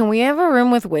Roman's like, can we have a room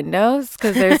with windows?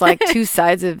 Because there's like 2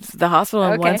 sides of the hospital,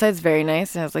 and one side's very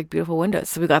nice and has like beautiful windows.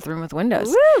 So we got the room with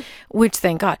windows, which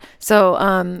thank God.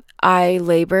 So I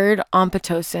labored on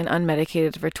Pitocin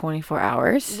unmedicated for 24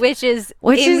 hours. Which is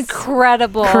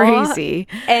incredible. Crazy.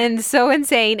 And so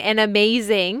insane and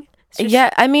amazing. Yeah.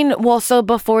 I mean, so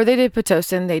before they did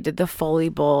Pitocin, they did the Foley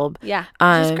bulb. Yeah.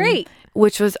 Which is great.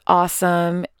 Which was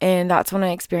awesome. And that's when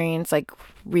I experienced like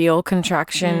real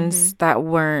contractions that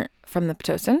weren't from the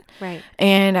Pitocin. Right.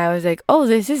 And I was like, oh,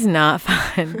 this is not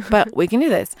fun, but we can do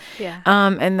this. Yeah.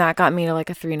 And that got me to like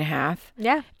a 3.5.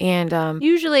 Yeah. And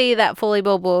usually that Foley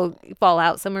bulb will fall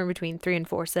out somewhere between 3 and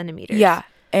 4 centimeters. Yeah.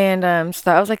 And so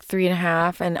that was like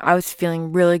 3.5, and I was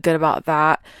feeling really good about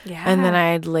that. Yeah. And then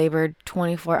I had labored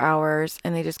 24 hours,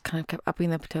 and they just kind of kept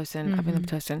upping the Pitocin, upping the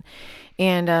Pitocin.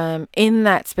 And in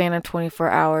that span of 24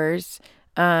 hours,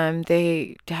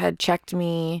 they had checked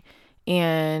me,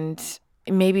 and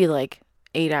maybe like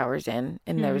 8 hours in,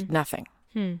 and there was nothing.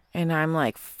 And I'm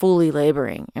like fully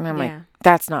laboring, and I'm like,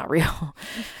 that's not real.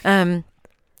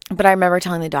 But I remember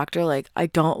telling the doctor, like, I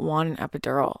don't want an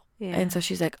epidural. Yeah. And so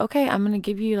she's like, okay, I'm going to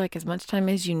give you like as much time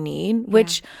as you need,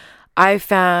 which I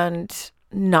found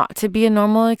not to be a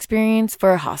normal experience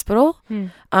for a hospital,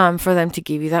 for them to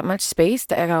give you that much space.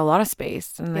 I got a lot of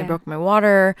space, and they broke my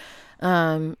water,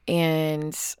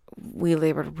 and we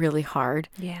labored really hard.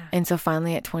 Yeah. And so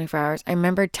finally at 24 hours, I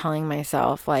remember telling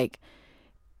myself, like,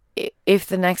 if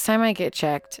the next time I get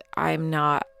checked, I'm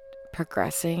not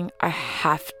progressing, I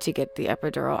have to get the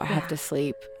epidural. I have to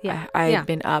sleep. Yeah. I had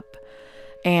been up.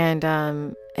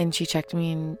 And she checked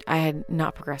me, and I had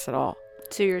not progressed at all.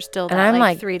 So you're still and I'm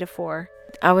like 3 to 4.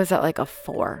 I was at like a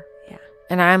 4. Yeah.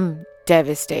 And I'm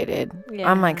devastated.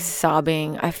 Yeah. I'm like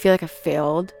sobbing. I feel like I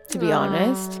failed, to be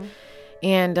honest.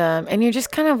 And you're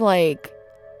just kind of like,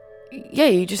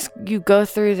 you go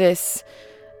through this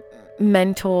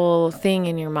mental thing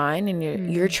in your mind,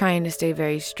 and you're trying to stay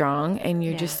very strong, and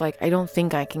you're just like, I don't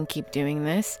think I can keep doing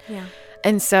this. Yeah.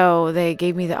 And so they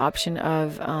gave me the option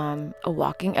of a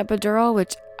walking epidural,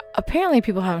 which apparently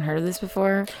people haven't heard of this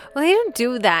before. Well, they don't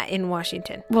do that in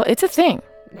Washington. Well, it's a thing.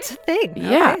 It's a thing.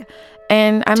 Yeah. Okay.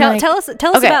 And I'm tell us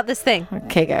about this thing.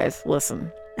 Okay, guys,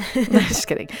 listen. Just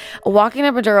kidding. A walking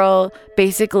epidural,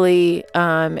 basically,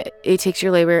 it takes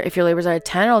your labor. If your labor's at a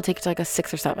 10, it'll take you to like a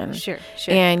 6 or 7. Sure.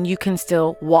 And you can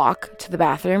still walk to the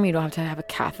bathroom. You don't have to have a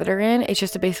catheter in. It's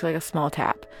just basically like a small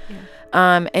tap. Yeah.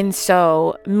 And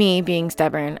so me being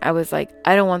stubborn, I was like,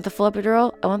 I don't want the full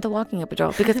epidural. I want the walking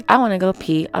epidural because I want to go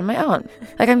pee on my own.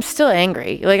 Like, I'm still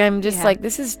angry. Like, I'm just like,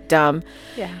 this is dumb.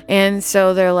 Yeah. And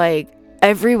so they're like,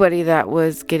 everybody that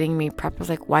was getting me prep was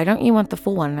like, why don't you want the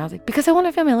full one? And I was like, because I want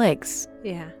to feel my legs.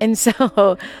 Yeah. And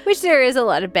so, which there is a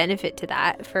lot of benefit to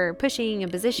that for pushing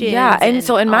and positions. Yeah. And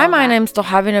so in my mind, I'm still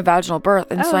having a vaginal birth.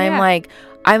 And so I'm like,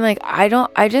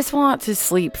 I just want to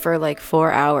sleep for like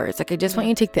 4 hours. Like, I just want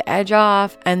you to take the edge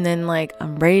off, and then like,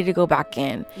 I'm ready to go back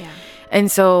in. Yeah.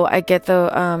 And so I get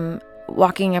the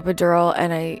walking epidural,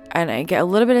 and I get a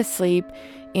little bit of sleep,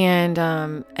 and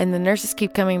the nurses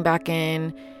keep coming back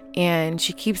in, and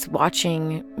she keeps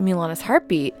watching Milana's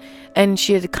heartbeat. And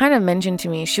she had kind of mentioned to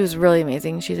me, she was really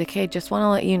amazing. She's like, hey, just want to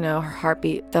let you know her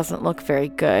heartbeat doesn't look very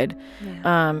good.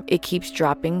 Yeah. It keeps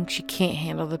dropping. She can't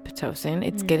handle the Pitocin.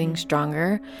 It's getting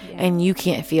stronger, and you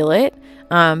can't feel it.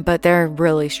 But they're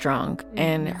really strong,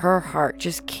 and her heart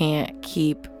just can't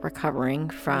keep recovering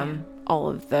from all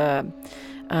of the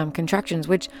contractions,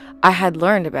 which I had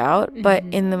learned about, but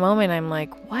in the moment I'm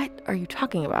like, what are you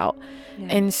talking about? Yeah.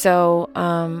 And so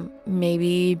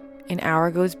maybe an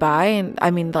hour goes by, and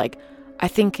I mean, like, I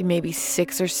think maybe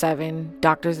 6 or 7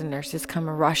 doctors and nurses come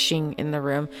rushing in the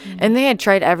room, and they had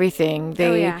tried everything.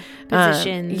 They,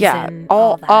 Positions, yeah, and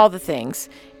all the things,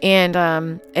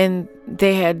 and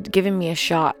they had given me a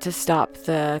shot to stop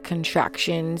the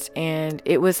contractions, and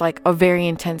it was like a very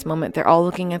intense moment. They're all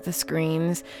looking at the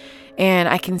screens, and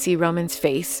I can see Roman's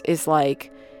face is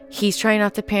like, he's trying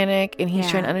not to panic, and he's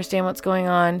trying to understand what's going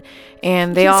on.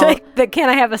 And they all like, can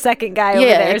I have a second guy over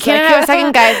there? Can I have a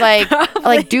second guy?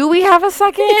 Like, do we have a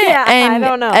second? Yeah, and, I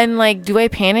don't know. And like, do I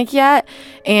panic yet?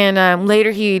 And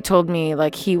later he told me,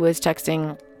 like, he was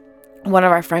texting one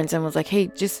of our friends and was like, hey,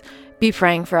 just be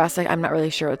praying for us. Like, I'm not really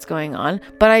sure what's going on,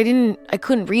 but I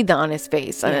couldn't read that on his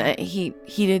face. Yeah. He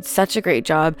did such a great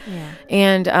job. Yeah.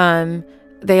 And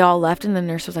they all left, and the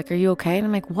nurse was like, are you okay? And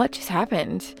I'm like, what just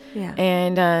happened? Yeah.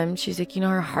 And she's like,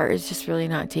 her heart is just really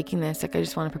not taking this. Like, I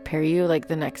just want to prepare you. Like,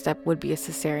 the next step would be a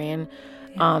cesarean.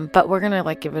 Yeah. But we're going to,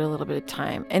 like, give it a little bit of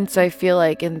time. And so I feel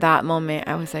like in that moment,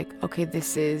 I was like, okay,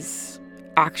 this is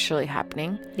actually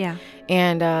happening. Yeah.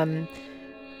 And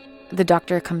the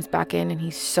doctor comes back in, and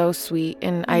he's so sweet.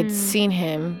 And I'd seen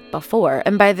him before.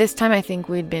 And by this time, I think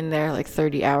we'd been there like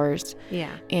 30 hours. Yeah.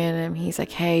 And he's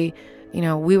like, hey,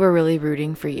 we were really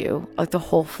rooting for you, like the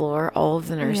whole floor, all of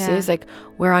the nurses, like,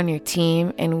 we're on your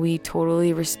team, and we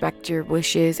totally respect your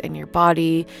wishes and your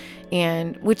body.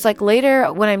 And which, like,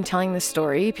 later when I'm telling this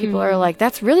story, people are like,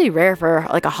 that's really rare for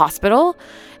like a hospital.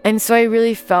 And so I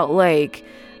really felt like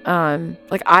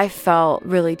I felt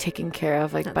really taken care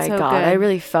of, like, That's by so God. good. I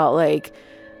really felt like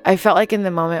in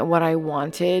the moment what I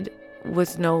wanted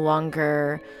was no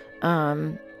longer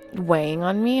weighing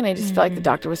on me. And I just felt like the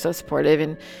doctor was so supportive,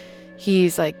 and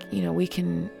he's like, we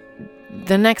can,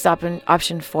 the next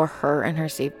option for her and her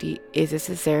safety is a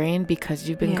cesarean because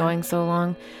you've been going so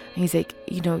long. And he's like,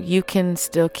 you can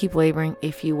still keep laboring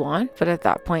if you want, but at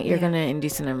that point you're going to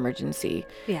induce an emergency.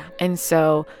 Yeah. And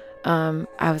so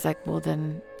I was like, well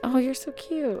then, oh, you're so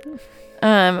cute.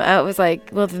 I was like,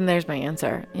 well then there's my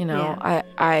answer.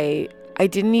 I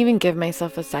didn't even give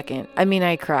myself a second. I mean,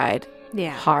 I cried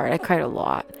hard. I cried a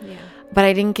lot. Yeah. But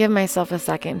I didn't give myself a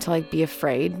second to, like, be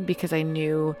afraid, because I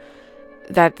knew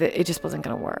that it just wasn't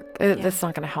going to work. That's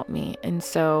not going to help me. And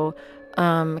so,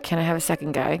 can I have a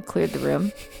second guy? Cleared the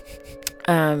room.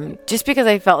 Just because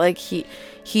I felt like he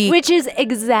Which is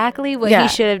exactly what he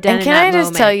should have done. And can I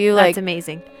just tell you, like, that's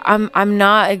amazing. I'm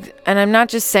not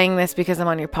just saying this because I'm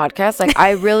on your podcast. Like,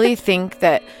 I really think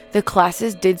that the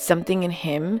classes did something in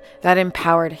him that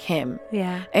empowered him.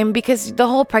 Yeah. And because the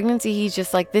whole pregnancy, he's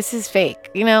just like, this is fake.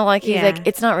 Like, he's like,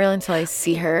 it's not real until I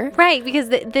see her. Right, because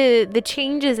the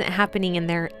change isn't happening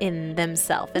in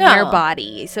themselves, in their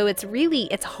body. So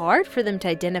it's hard for them to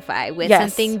identify with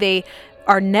something they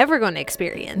are never going to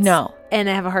experience. No. And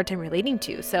have a hard time relating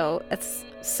to. So it's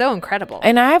so incredible.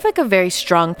 And I have, like, a very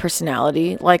strong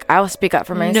personality. Like, I will speak up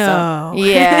for myself. No.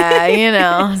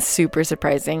 Yeah, super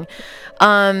surprising.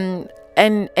 And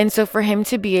so for him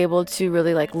to be able to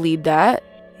really, like, lead that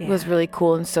was really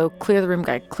cool. And so Clear the Room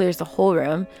guy clears the whole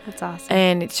room. That's awesome.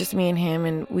 And it's just me and him,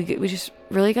 and we just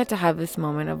really got to have this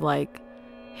moment of, like,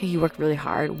 hey, you worked really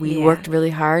hard. We worked really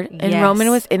hard. And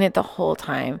Roman was in it the whole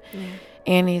time. Yeah.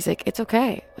 And he's like, it's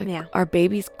okay. Like, our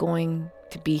baby's going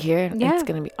to be here. Yeah. It's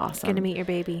going to be awesome. It's going to meet your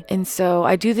baby. And so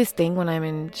I do this thing when I'm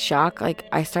in shock. Like,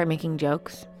 I start making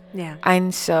jokes. Yeah.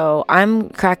 And so I'm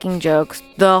cracking jokes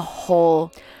the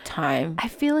whole time. I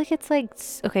feel like it's like,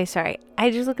 okay, sorry. I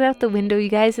just looked out the window, you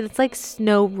guys, and it's like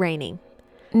snow raining.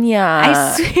 Yeah.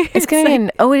 I swear. It's going to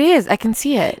be, oh, it is. I can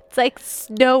see it. It's like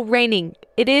snow raining.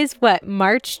 It is what,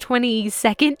 March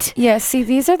 22nd? Yeah. See,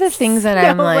 these are the things that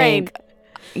I'm like, rain.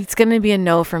 It's going to be a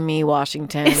no from me,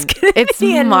 Washington. It's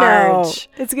March.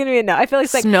 No. It's going to be a no. I feel like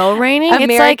it's like snow raining.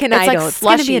 American it's like, Idol. It's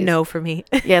going to be a no for me.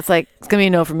 Yeah, it's going to be a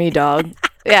no for me, dog.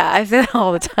 Yeah, I say that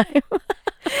all the time.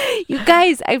 You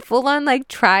guys, I full on like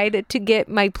tried to get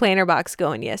my planter box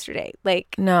going yesterday.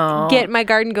 Like, no, get my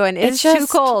garden going. It's just too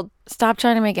cold. Stop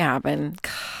trying to make it happen.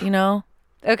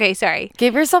 Okay, sorry.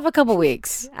 Give yourself a couple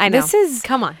weeks. I know.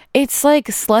 Come on. It's like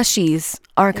slushies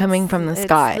are coming from the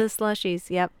sky. The slushies.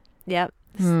 Yep.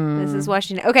 This is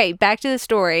Washington. Okay, back to the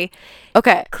story.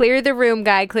 Okay. Clear the room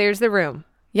guy clears the room.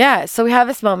 Yeah, so we have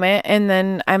this moment, and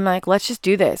then I'm like, let's just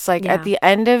do this. Like, at the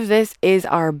end of this is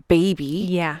our baby.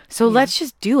 Yeah. So let's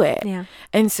just do it. Yeah.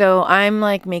 And so I'm,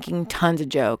 like, making tons of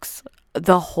jokes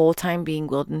the whole time being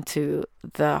wheeled into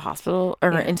the hospital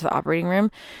or into the operating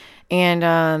room. And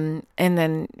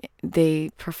then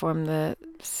they perform the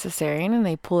cesarean, and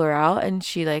they pull her out, and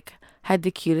she, like, had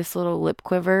the cutest little lip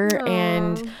quiver. Aw.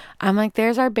 And I'm like,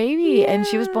 there's our baby. And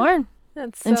she was Yeah. born.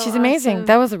 That's And so she's amazing. awesome.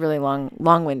 That was a really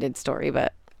long-winded story,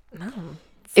 but No,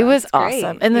 it was sounds great.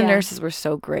 awesome. And the Yeah. nurses were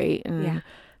so great and Yeah.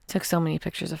 took so many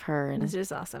pictures of her. And It's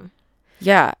just awesome.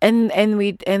 yeah, and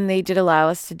they did allow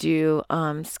us to do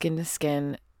skin to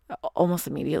skin almost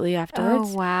immediately afterwards.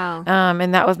 Oh, wow.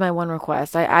 And that was my one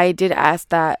request. I did ask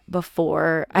that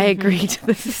before I agreed to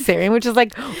the cesarean, which is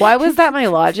like, why was that my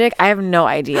logic? I have no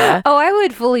idea. Oh, I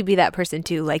would fully be that person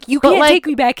too. Like, you But, can't like- take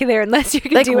me back in there unless you're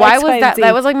gonna Like, do why X, was Y, and that? Z.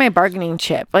 That was like my bargaining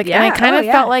chip. Like, and I Yeah. kind Oh, of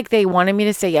yeah. felt like they wanted me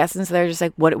to say yes, and so they're just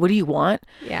like, what do you want?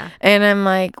 Yeah. And I'm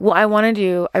like, well, I want to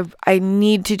do. I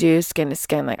need to do skin to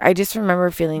skin. Like, I just remember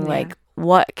feeling Yeah. like,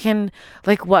 what can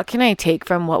I take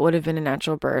from what would have been a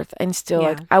natural birth? And still, Yeah.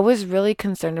 like, I was really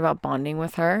concerned about bonding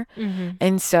with her. Mm-hmm.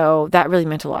 And so that really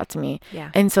meant a lot to me.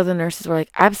 Yeah. And so the nurses were like,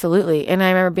 absolutely. And I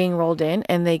remember being rolled in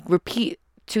and they repeat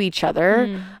to each other,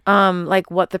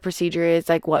 like what the procedure is,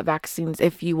 like what vaccines,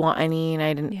 if you want any. And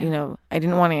I didn't, Yeah. I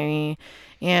didn't want any.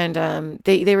 And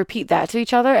they repeat that to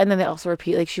each other. And then they also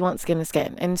repeat, like, she wants skin to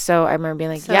skin. And so I remember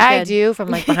being like, So yeah, I good. do, from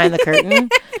like behind the curtain.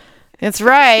 It's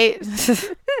right.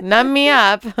 Numb me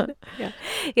up.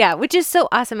 Yeah, which is so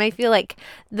awesome. I feel like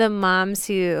the moms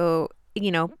who,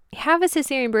 have a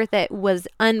cesarean birth that was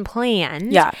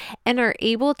unplanned Yeah. and are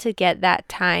able to get that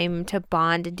time to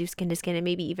bond and do skin to skin and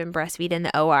maybe even breastfeed in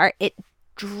the OR, it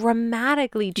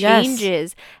dramatically Yes.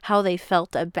 changes how they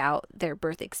felt about their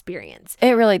birth experience.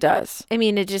 It really does. I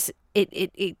mean,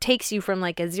 it takes you from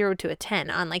like a 0 to a 10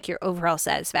 on like your overall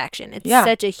satisfaction. It's Yeah.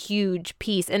 such a huge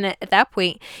piece. And at that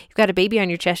point, you've got a baby on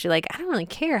your chest. You're like, I don't really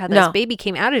care how this No. baby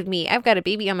came out of me. I've got a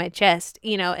baby on my chest,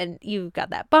 and you've got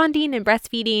that bonding and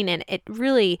breastfeeding. And it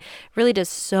really, really does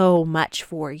so much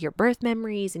for your birth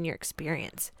memories and your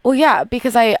experience. Well, yeah,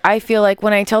 because I feel like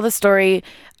when I tell the story,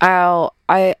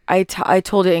 I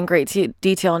told it in great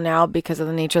detail now because of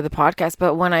the nature of the podcast.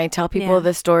 But when I tell people Yeah.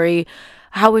 the story,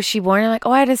 how was she born? I'm like,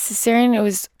 oh, I had a cesarean. It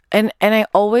was, and I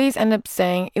always end up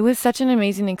saying it was such an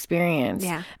amazing experience.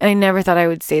 Yeah. And I never thought I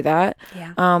would say that.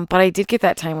 Yeah. But I did get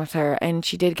that time with her, and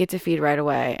she did get to feed right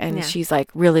away. And Yeah. she's like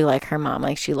really like her mom,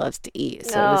 like she loves to eat.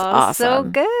 So it was So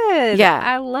awesome. good. Yeah.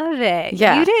 I love it.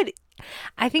 Yeah. You did.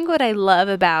 I think what I love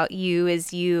about you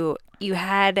is you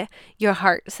had your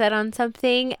heart set on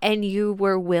something and you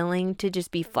were willing to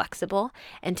just be flexible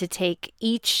and to take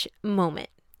each moment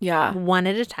Yeah. one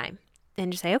at a time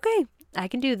and just say, okay, I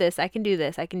can do this. I can do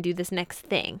this. I can do this next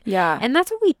thing. Yeah. And that's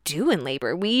what we do in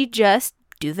labor. We just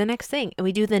do the next thing and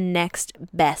we do the next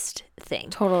best thing.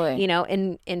 Totally.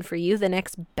 And for you, the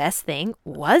next best thing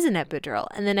was an epidural,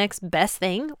 and the next best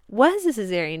thing was a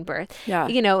cesarean birth. Yeah.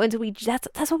 And so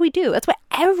that's what we do. That's what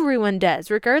everyone does,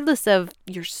 regardless of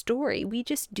your story. We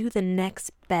just do the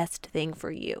next best thing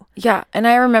for you. Yeah. And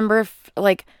I remember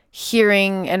like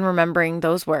hearing and remembering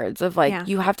those words of like, Yeah.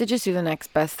 you have to just do the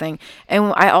next best thing.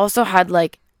 And I also had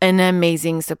like an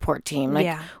amazing support team. Like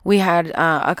Yeah. we had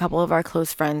a couple of our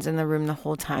close friends in the room the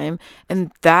whole time.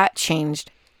 And that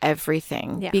changed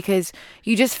everything Yeah. because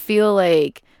you just feel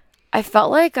like, I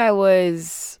felt like I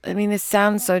mean, this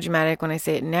sounds so dramatic when I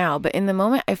say it now, but in the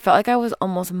moment, I felt like I was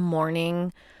almost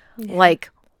mourning like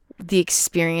the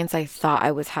experience I thought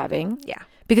I was having. Yeah.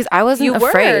 Because I wasn't You were,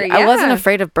 afraid. I wasn't yeah.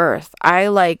 afraid of birth. I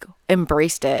like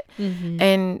embraced it. Mm-hmm.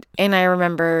 And I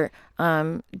remember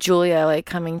Julia like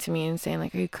coming to me and saying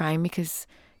like, are you crying because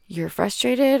you're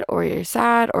frustrated or you're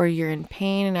sad or you're in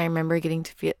pain? And I remember getting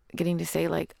to say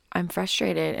like, I'm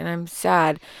frustrated and I'm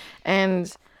sad,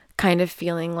 and kind of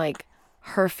feeling like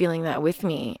her feeling that with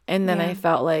me. And then Yeah. I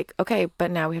felt like, okay,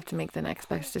 but now we have to make the next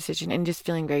best decision, and just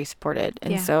feeling very supported.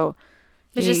 And Yeah. so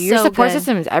It's just your so support good.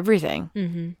 system is everything.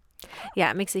 Mm-hmm. Yeah,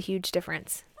 it makes a huge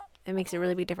difference. It makes a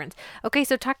really big difference. Okay,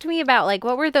 so talk to me about like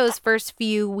what were those first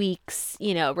few weeks,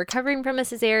 recovering from a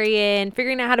cesarean,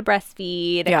 figuring out how to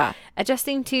breastfeed, Yeah.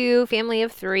 adjusting to family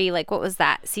of 3. Like what was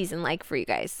that season like for you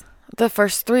guys? The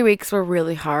first 3 weeks were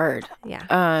really hard.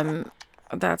 Yeah.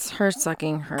 That's her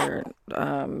sucking her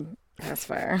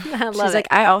pacifier. I love She's it. like,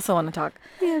 I also want to talk.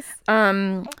 Yes.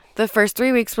 The first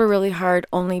 3 weeks were really hard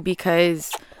only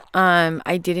because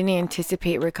I didn't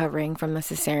anticipate recovering from the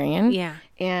cesarean. Yeah.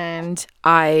 And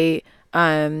I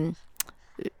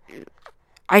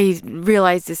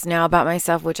realized this now about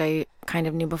myself, which I kind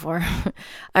of knew before.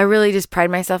 I really just pride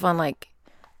myself on like,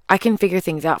 I can figure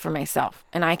things out for myself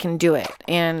and I can do it,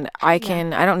 and I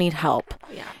don't need help.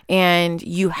 Yeah. And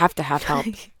you have to have help.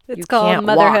 It's called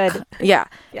motherhood. Walk. Yeah.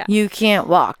 Yeah. You can't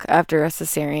walk after a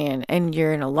cesarean and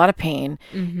you're in a lot of pain.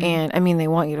 Mm-hmm. And I mean, they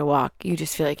want you to walk. You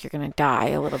just feel like you're going to die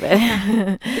a little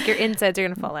bit. Like your insides are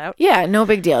going to fall out. Yeah, no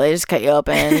big deal. They just cut you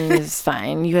open. It's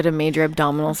fine. You had a major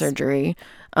abdominal surgery.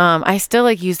 I still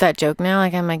like use that joke now.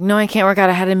 Like I'm like, no, I can't work out.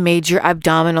 I had a major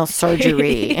abdominal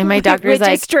surgery. And my doctor's Which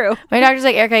like, is true. my doctor's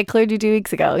like, Erica, I cleared you 2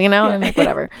 weeks ago, you know? And I'm like,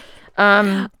 whatever.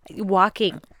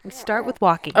 Walking. We start with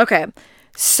walking. Okay.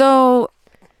 So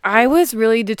I was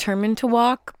really determined to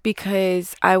walk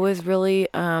because I was really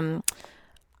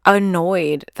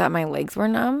annoyed that my legs were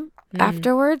numb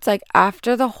afterwards. Like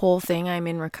after the whole thing, I'm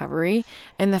in recovery.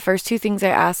 And the first 2 things I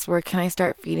asked were, can I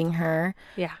start feeding her?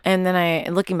 Yeah. And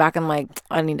then looking back, I'm like,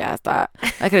 I need to ask that.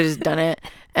 I could have just done it.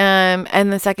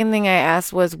 And the second thing I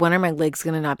asked was, when are my legs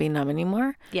going to not be numb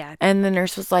anymore? Yeah. And the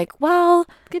nurse was like, well,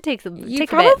 It could take you a bit.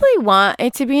 probably want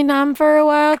it to be numb for a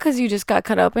while because you just got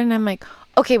cut open. And I'm like,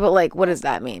 okay, but like, what does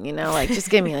that mean? You know, like, just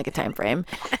give me like a time frame.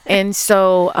 And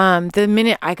so the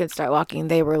minute I could start walking,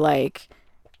 they were like,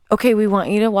 okay, we want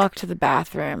you to walk to the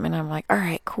bathroom. And I'm like, all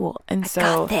right, cool. And so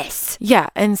Got this. yeah.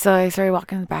 And so I started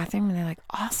walking to the bathroom and they're like,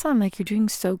 awesome. Like, you're doing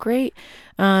so great.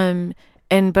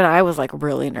 But I was like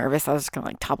really nervous. I was just gonna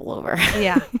like topple over.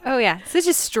 Yeah. Oh, yeah. Such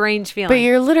a strange feeling. But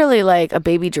you're literally like a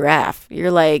baby giraffe.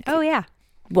 You're like Oh, yeah.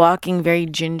 walking very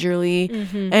gingerly.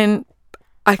 And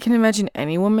I can imagine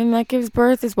any woman that gives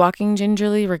birth is walking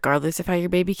gingerly, regardless of how your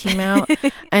baby came out.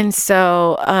 And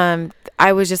so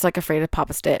I was just like afraid to pop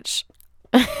a stitch.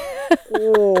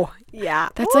 Oh, yeah.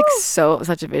 That's like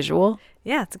such a visual.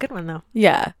 Yeah, it's a good one, though.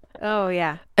 Yeah. Oh,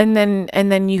 yeah. And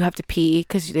then you have to pee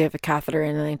because they have a catheter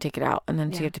and then they take it out. And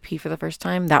then so you have to pee for the first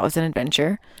time. That was an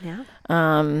adventure. Yeah.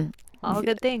 Um, All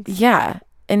good things. Yeah.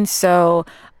 And so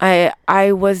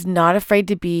I was not afraid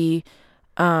to be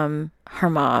her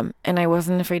mom, and I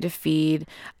wasn't afraid to feed.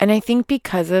 And I think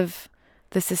because of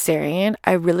the cesarean,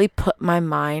 I really put my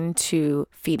mind to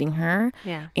feeding her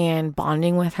Yeah. and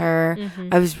bonding with her.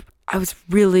 I was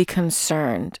really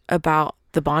concerned about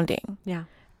the bonding. Yeah.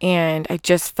 And I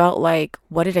just felt like,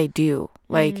 what did I do?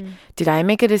 Like, did I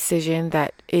make a decision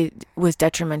that it was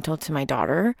detrimental to my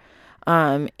daughter?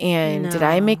 And did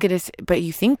I make but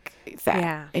you think that,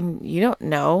 Yeah. and you don't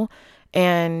know.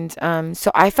 And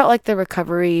so I felt like the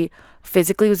recovery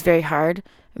physically was very hard.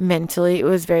 Mentally, it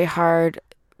was very hard,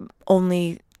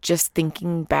 only just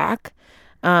thinking back.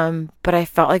 But I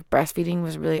felt like breastfeeding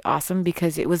was really awesome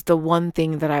because it was the one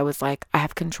thing that I was like, I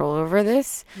have control over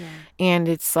this. Yeah. And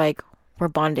it's like, we're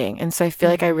bonding. And so I feel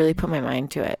like I really put my mind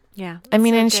to it. Yeah. I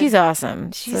mean, So and good. she's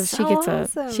awesome. She's so so she gets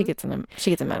awesome. she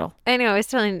gets a medal. I know. I was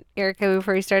telling Erica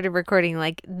before we started recording,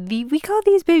 like, we call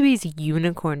these babies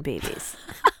unicorn babies.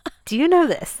 Do you know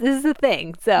this? This is the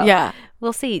thing. So Yeah.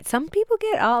 we'll see. Some people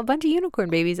get a bunch of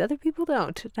unicorn babies. Other people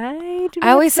don't. I do.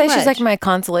 I always not say so she's like much. my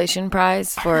consolation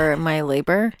prize for my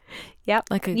labor. Yep.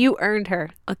 Like You earned her.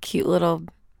 a cute little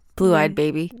blue-eyed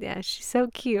baby. Yeah. She's so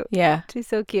cute. Yeah. She's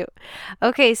so cute.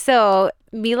 Okay. So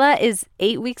Mila is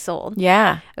 8 weeks old.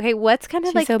 Yeah. Okay. What's kind of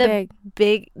She's like so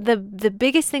the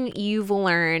biggest thing that you've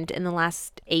learned in the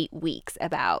last 8 weeks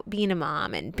about being a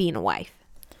mom and being a wife?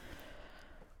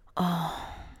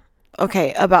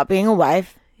 Okay, about being a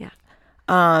wife. Yeah.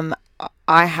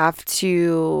 I have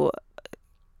to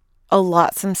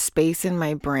allot some space in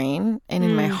my brain and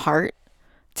in my heart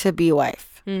to be a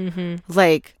wife. Mm-hmm.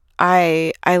 Like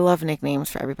I love nicknames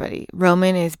for everybody.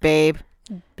 Roman is babe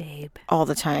Babe. all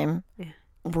the time. Yeah.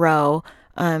 Ro.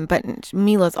 But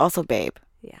Mila's also babe.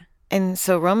 Yeah. And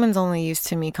so Roman's only used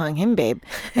to me calling him babe.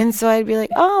 And so I'd be like,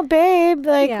 oh, babe,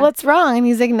 like, Yeah. what's wrong? And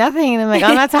he's like, nothing. And I'm like,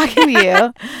 I'm not talking to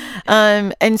you.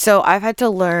 And so I've had to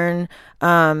learn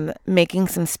making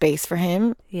some space for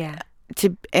him Yeah.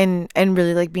 to and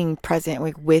really like being present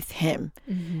like with him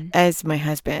Mm-hmm. as my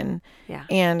husband. Yeah.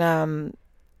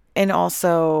 And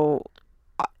also,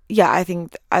 yeah, I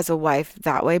think as a wife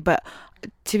that way. But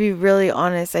to be really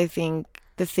honest, I think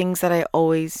the things that I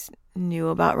always knew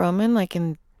about Roman, like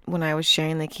when I was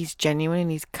sharing, like he's genuine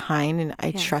and he's kind and I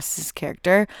Yeah. trust his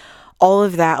character, all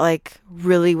of that like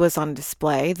really was on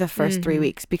display the first 3 Mhm.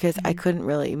 weeks because I couldn't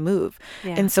really move.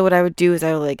 Yeah. And so what I would do is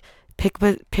I would like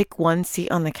pick one seat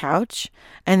on the couch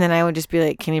and then I would just be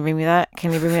like, can you bring me that?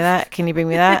 Can you bring me that? Can you bring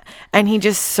me that? And he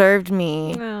just served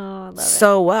me Oh, I love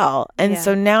so well. And Yeah.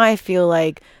 so now I feel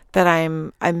like that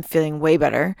I'm feeling way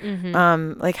better. it.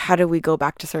 Mm-hmm. Like how do we go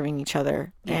back to serving each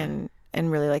other Yeah.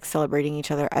 and really like celebrating each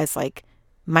other as like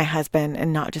my husband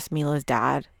and not just Mila's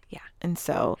dad. Yeah. And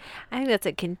so I think that's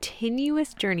a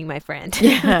continuous journey, my friend.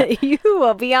 Yeah. You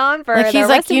will be on for like the he's rest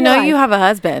like, of you your know, life. you have a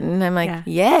husband. And I'm like, Yeah.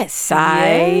 yes,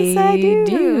 Yes, I do.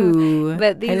 do.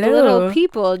 but these Hello. little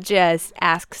people just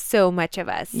ask so much of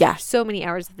us. Yeah. So many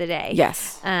hours of the day.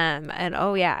 Yes. And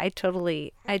oh yeah, I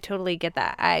totally get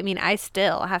that. I mean, I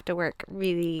still have to work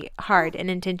really hard and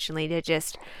intentionally to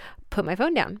just put my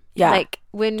phone down. Yeah. Like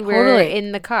when we're Totally.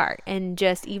 in the car, and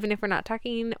just even if we're not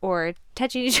talking or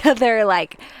touching each other,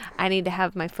 like I need to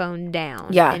have my phone down.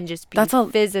 Yeah. And just be That's a-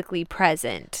 physically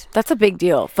present. That's a big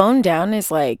deal. Phone down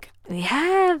is like,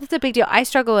 Yeah, that's a big deal. I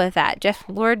struggle with that.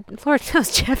 Lord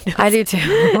knows, Jeff knows. I do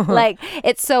too. Like,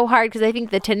 it's so hard because I think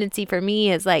the tendency for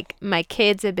me is like my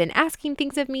kids have been asking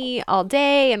things of me all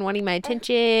day and wanting my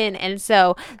attention. And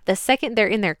so the second they're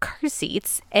in their car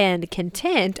seats and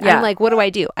content, Yeah. I'm like, what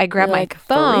do? I grab You're my like,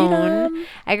 phone. freedom.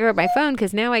 I grab my phone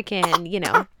because now I can,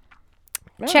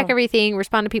 check Yeah. everything,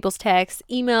 respond to people's texts,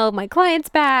 email my clients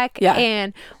back. Yeah.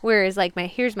 And whereas like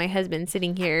here's my husband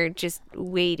sitting here just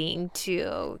waiting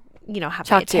to, have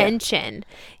Talk my to you. attention.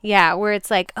 Yeah. Where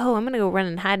it's like, oh, I'm going to go run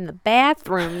and hide in the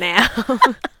bathroom now.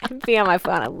 And be on my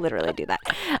phone. I literally do that.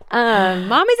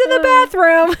 Mommy's in the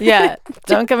bathroom. Yeah.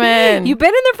 Don't come in. You've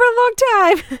been in there for a long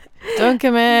time. Don't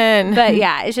come in. But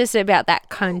yeah, it's just about that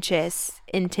conscious,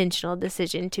 intentional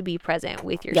decision to be present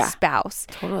with your Yeah. spouse.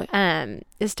 Totally.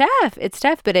 It's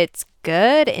tough, but it's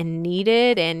good and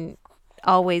needed, and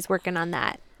always working on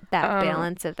that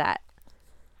balance of that.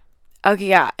 Okay,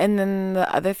 yeah. And then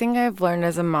the other thing I've learned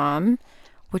as a mom,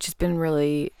 which has been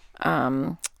really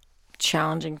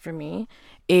challenging for me,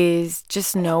 is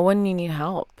just know when you need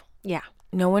help. Yeah.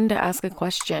 Know when to ask a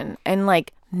question. And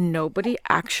like nobody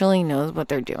actually knows what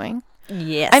they're doing.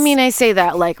 Yes. I mean, I say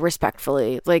that like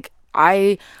respectfully. Like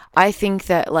I think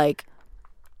that like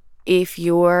if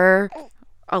you're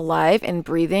alive and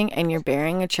breathing and you're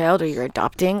bearing a child or you're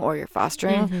adopting or you're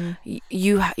fostering,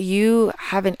 you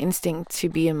have an instinct to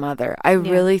be a mother. I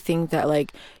really think that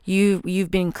like you've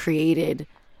been created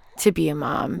to be a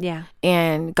mom. Yeah.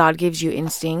 And God gives you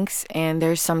instincts, and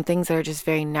there's some things that are just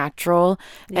very natural.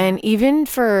 And even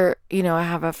for, I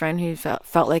have a friend who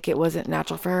felt like it wasn't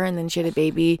natural for her, and then she had a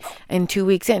baby, and 2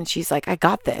 weeks in, she's like, I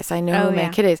got this. I know who my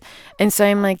kid is. And so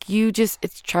I'm like,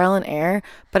 it's trial and error.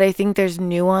 But I think there's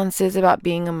nuances about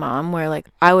being a mom where like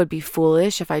I would be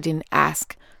foolish if I didn't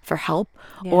ask for help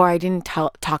or I didn't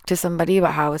talk to somebody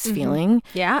about how I was feeling.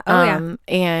 Yeah. Oh, yeah.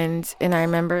 And I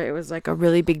remember it was like a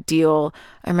really big deal.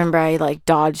 I remember I like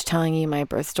dodged telling you my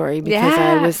birth story because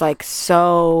I was like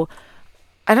so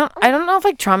I don't know if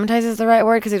like traumatized is the right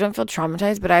word because I don't feel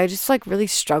traumatized, but I just like really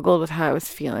struggled with how I was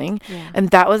feeling. Yeah. And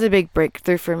that was a big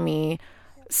breakthrough for me,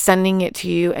 sending it to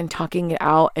you and talking it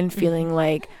out and feeling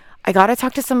like I got to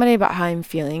talk to somebody about how I'm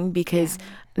feeling because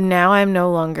now I'm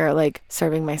no longer like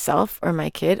serving myself or my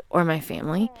kid or my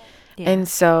family. Yeah. And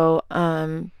so,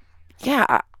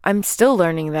 I'm still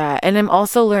learning that. And I'm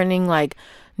also learning like,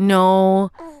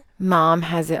 no mom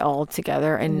has it all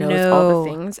together and knows all the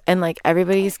things. And like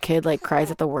everybody's kid like cries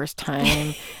at the worst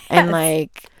time and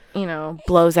like,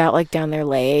 blows out like down their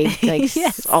leg, like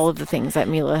all of the things that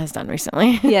Mila has done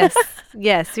recently. Yes.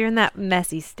 You're in that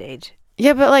messy stage.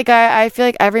 Yeah, but like I feel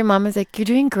like every mom is like, you're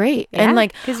doing great. Yeah, and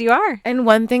like, because you are. And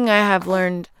one thing I have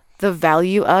learned the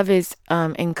value of is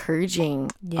encouraging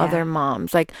other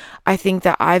moms. Like I think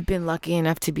that I've been lucky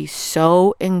enough to be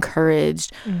so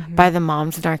encouraged by the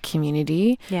moms in our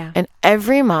community. Yeah. And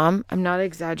every mom, I'm not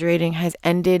exaggerating, has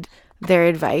ended their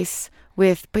advice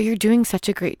with, but you're doing such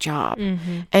a great job.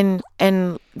 And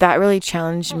that really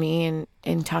challenged me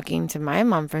in talking to my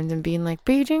mom friends and being like,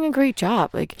 but you're doing a great job.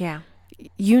 Like,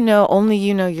 only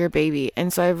your baby.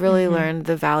 And so I've really learned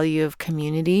the value of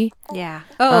community. Yeah.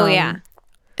 Oh, yeah.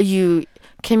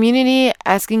 Community,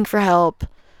 asking for help,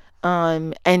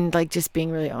 and like just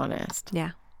being really honest.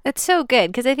 Yeah. That's so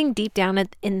good because I think deep down at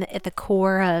the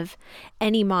core of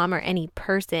any mom or any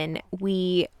person,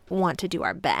 we want to do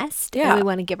our best. Yeah. And we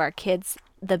want to give our kids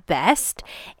the best.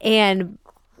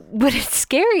 But it's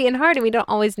scary and hard and we don't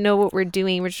always know what we're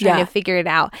doing. We're just trying to figure it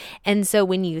out. And so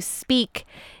when you speak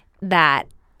that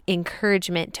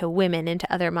encouragement to women and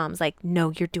to other moms, like,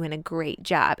 no, you're doing a great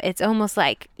job. It's almost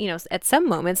like, at some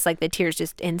moments, like the tears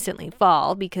just instantly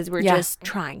fall because we're just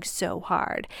trying so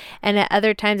hard. And at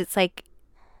other times it's like,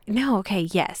 no, okay,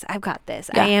 yes, I've got this.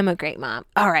 I am a great mom.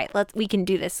 All right, we can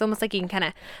do this. It's almost like you can kind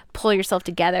of pull yourself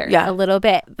together a little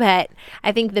bit. But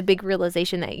I think the big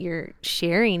realization that you're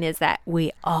sharing is that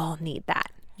we all need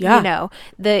that. Yeah.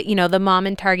 The mom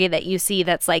in Target that you see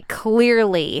that's like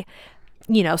clearly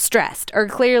stressed or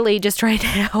clearly just trying to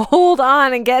hold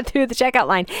on and get through the checkout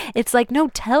line. It's like, no,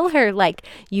 tell her like,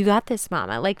 you got this,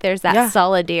 mama. Like there's that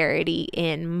solidarity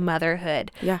in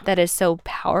motherhood that is so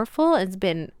powerful. It's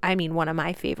been, one of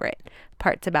my favorite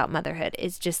parts about motherhood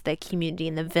is just the community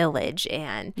and the village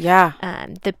and Yeah.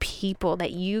 the people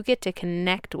that you get to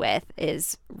connect with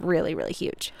is really, really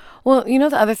huge. Well, the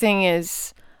other thing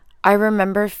is, I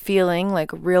remember feeling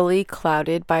like really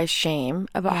clouded by shame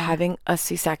about having a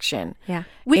C-section. Yeah.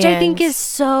 Which I think And- is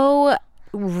so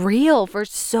real for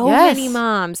so Yes. many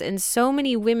moms and so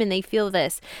many women. They feel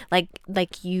this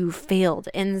like you failed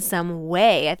in some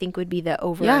way, I think would be the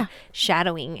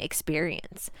overshadowing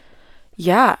experience.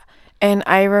 Yeah. And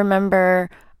I remember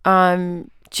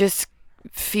just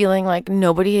feeling like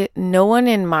no one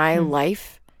in my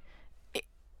life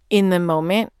in the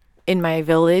moment, in my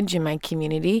village, in my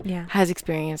community, has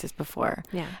experienced this before.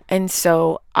 Yeah. And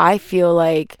so I feel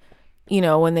like,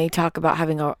 when they talk about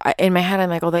having in my head, I'm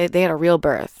like, oh, they had a real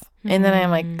birth. And then I'm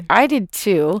like, I did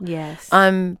too. Yes.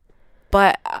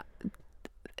 But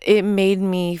it made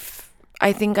me,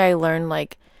 I think I learned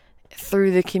like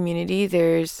through the community,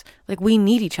 there's like, we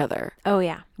need each other. Oh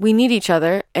yeah. We need each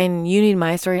other, and you need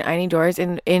my story and I need yours.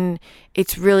 And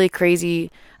it's really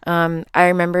crazy. I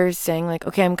remember saying like,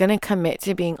 okay, I'm going to commit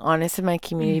to being honest in my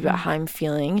community about how I'm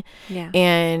feeling. Yeah.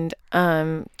 And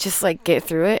just like get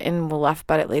through it, and we'll laugh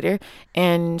about it later.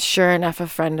 And sure enough, a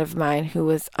friend of mine who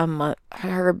was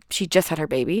she just had her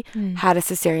baby, had a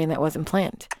cesarean that wasn't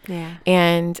planned. Yeah.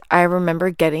 And I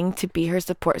remember getting to be her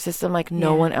support system like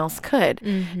no one else could.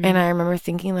 And I remember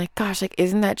thinking like, gosh, like,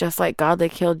 isn't that just like God?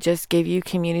 Like, he'll just give you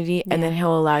community, and then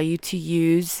he'll allow you to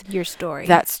use Your story.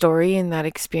 that story and that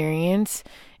experience,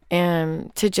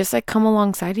 and to just like come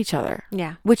alongside each other.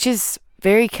 Yeah. Which is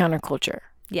very counterculture.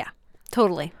 Yeah.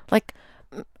 Totally. Like,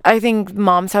 I think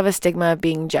moms have a stigma of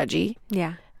being judgy.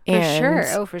 Yeah. For And- sure.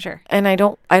 Oh, for sure. And I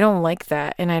don't like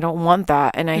that, and I don't want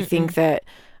that. And I think that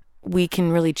we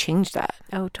can really change that.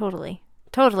 Oh, totally.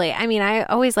 Totally. I mean, I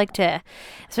always like to,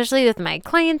 especially with my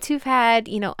clients who've had,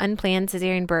 unplanned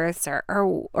cesarean births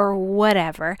or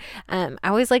whatever. I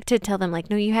always like to tell them like,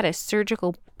 no, you had a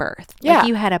surgical birth. Yeah. Like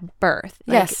you had a birth.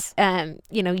 Like, Yes.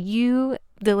 You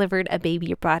delivered a baby.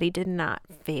 Your body did not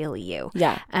fail you.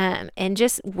 Yeah. And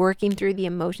just working through the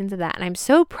emotions of that. And I'm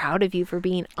so proud of you for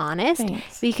being honest.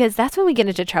 Thanks. Because that's when we get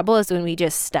into trouble, is when we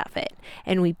just stuff it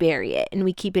and we bury it and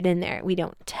we keep it in there. We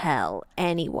don't tell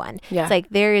anyone. Yeah. It's like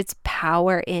there is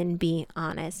power in being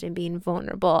honest and being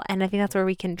vulnerable. And I think that's where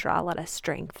we can draw a lot of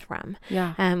strength from.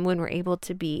 Yeah. When we're able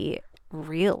to be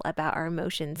real about our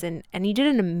emotions, and you did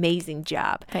an amazing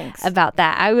job. Thanks. About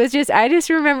that. I just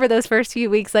remember those first few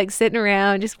weeks like sitting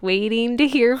around just waiting to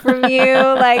hear from you.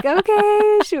 Like,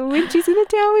 okay, when she's gonna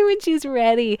tell me when she's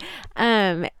ready.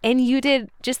 And you did,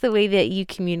 just the way that you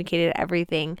communicated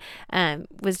everything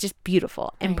was just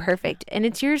beautiful and perfect. And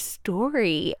it's your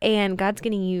story, and God's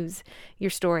gonna use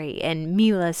your story and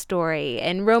Mila's story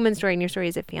and Roman's story and your story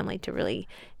as a family to really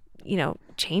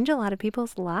change a lot of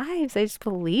people's lives. I just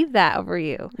believe that over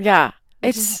you. Yeah.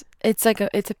 It's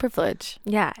a privilege.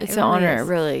 Yeah. It's it an really honor, is.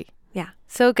 really. Yeah.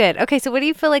 So good. Okay. So what do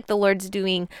you feel like the Lord's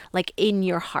doing like in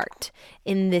your heart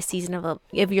in this season of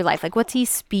your life? Like what's he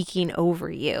speaking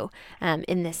over you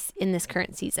in this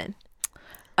current season?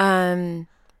 Oh,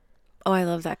 I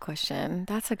love that question.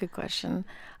 That's a good question.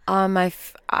 I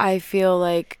feel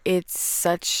like it's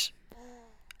such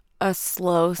a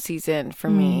slow season for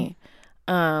me.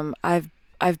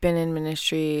 I've been in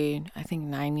ministry, I think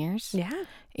 9 years. Yeah.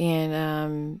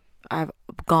 And I've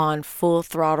gone full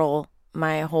throttle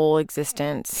my whole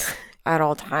existence at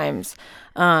all times.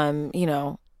 Working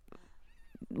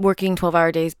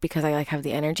 12-hour days because I like have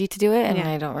the energy to do it, and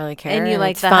I don't really care. And you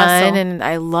like it's the fun, hustle. and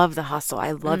I love the hustle.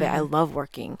 I love it. I love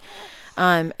working.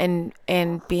 And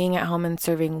being at home and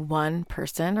serving one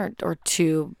person or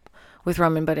two with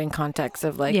Roman, but in context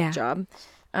of like job.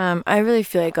 I really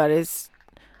feel like God is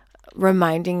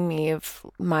reminding me of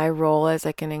my role as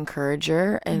like an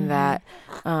encourager, and that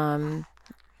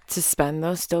to spend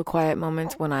those still quiet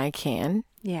moments when I can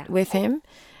with him.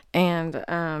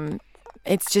 And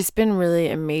it's just been really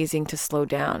amazing to slow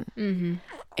down.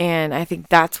 And I think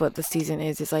that's what the season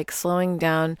is like slowing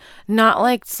down, not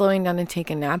like slowing down and take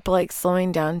a nap, but like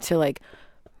slowing down to like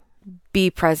be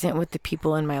present with the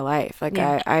people in my life. Like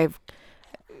I've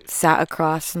sat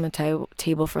across from the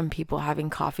table from people having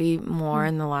coffee more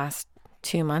in the last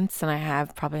 2 months than I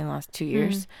have probably in the last 2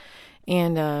 years.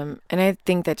 And I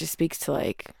think that just speaks to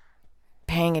like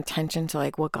paying attention to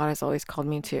like what God has always called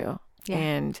me to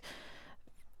and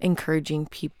encouraging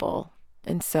people.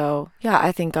 And so,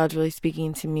 I think God's really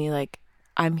speaking to me like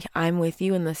I'm with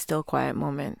you in the still quiet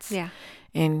moments. Yeah.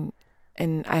 And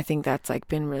I think that's like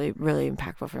been really, really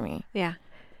impactful for me. Yeah.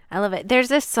 I love it. There's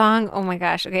this song. Oh my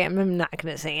gosh. Okay, I'm not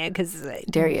gonna sing it because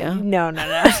Dare you? No, no,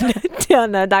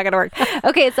 not gonna work.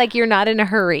 Okay, it's like You're Not in a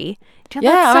Hurry. Do you know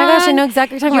Yeah. that Oh my gosh, I song? know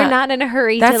exactly what you're You're talking about. not in a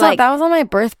hurry That's to like. that was on my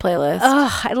birth playlist.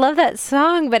 Oh, I love that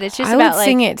song, but it's just I about would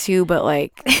sing like. it too, but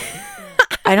like,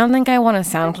 I don't think I want a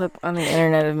sound clip on the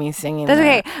internet of me singing. That's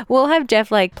that. okay. We'll have Jeff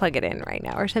like plug it in right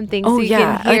now or something. Oh, so you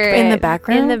yeah, can hear like, in the it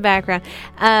background? In the background.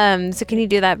 So can you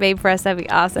do that, babe, for us? That'd be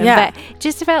awesome. Yeah. But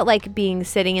just about like being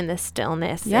sitting in the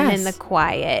stillness and in the Yes.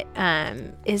 quiet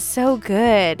is so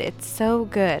good. It's so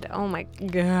good. Oh my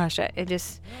gosh,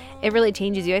 it really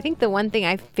changes you. I think the one thing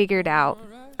I figured out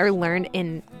or learned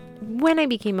in when I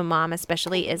became a mom,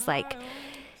 especially, is like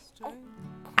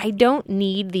I don't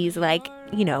need these like,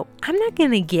 I'm not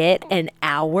going to get an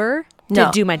hour to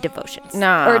No. do my devotions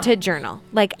No. or to journal.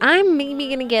 Like I'm maybe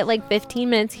going to get like 15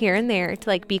 minutes here and there to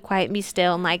like be quiet and be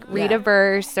still and like read Yeah. a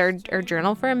verse or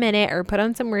journal for a minute or put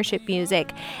on some worship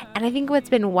music. And I think what's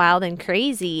been wild and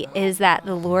crazy is that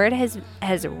the Lord has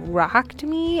rocked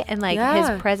me and like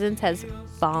Yeah. his presence has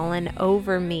fallen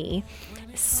over me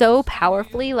so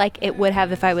powerfully like it would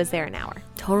have if I was there an hour.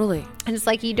 Totally. And it's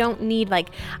like you don't need like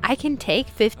I can take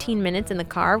 15 minutes in the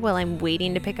car while I'm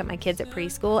waiting to pick up my kids at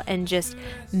preschool and just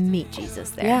meet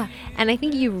Jesus there. Yeah. And I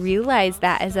think you realize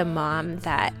that as a mom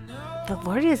that the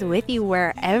Lord is with you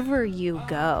wherever you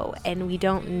go, and we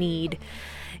don't need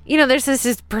there's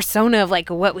this persona of like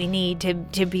what we need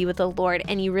to be with the Lord,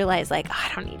 and you realize like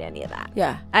I don't need any of that.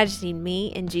 Yeah. I just need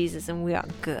me and Jesus, and we are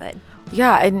good.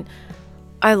 Yeah, and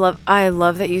I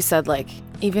love that you said like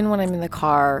even when I'm in the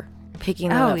car picking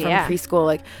them up from preschool,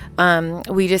 like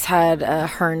we just had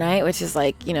her night, which is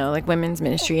like like women's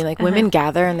ministry, like women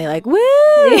gather and they like woo,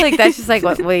 like that's just like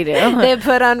what we do. They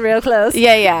put on real clothes.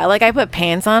 Yeah, like I put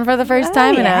pants on for the first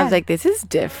time and I was like, this is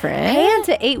different. Pants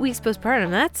at 8 weeks postpartum.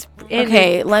 That's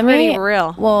Okay, let me. pretty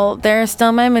real. Well, they're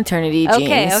still my maternity jeans.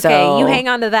 Okay, so you hang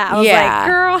on to that. I was like,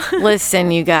 girl.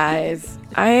 Listen, you guys,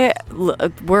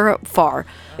 we're far,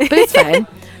 but it's fine.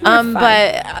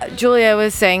 But Julia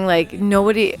was saying like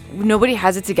nobody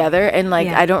has it together, and like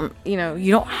Yeah. I don't, you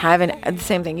don't have the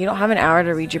same thing. You don't have an hour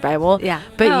to read your Bible. Yeah.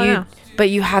 But No. but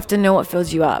you have to know what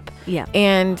fills you up. Yeah.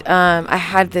 And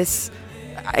I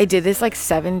did this like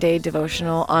 7-day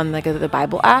devotional on like the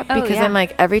Bible app Oh, because yeah. I'm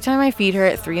like every time I feed her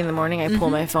at 3 a.m, I pull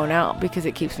my phone out because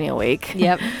it keeps me awake.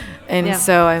 Yep. And Yeah.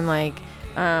 so I'm like,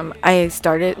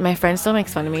 my friend still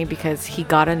makes fun of me because he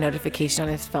got a notification on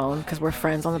his phone because we're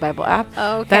friends on the Bible app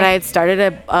Oh, okay. that I had started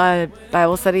a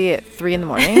Bible study at 3 a.m.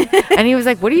 And he was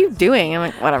like, what are you doing? I'm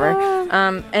like, whatever.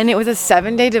 And it was a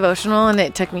 7-day devotional and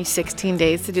it took me 16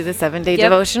 days to do the 7-day Yep.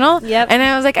 devotional. Yep. And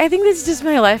I was like, I think this is just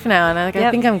my life now. And I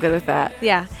Yep. think I'm good with that.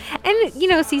 Yeah. And,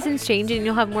 seasons change and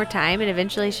you'll have more time, and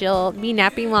eventually she'll be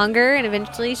napping longer, and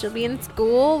eventually she'll be in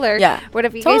school or Yeah,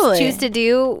 whatever you totally. guys choose to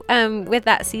do with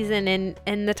that season. And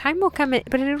the time will come,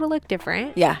 but it'll look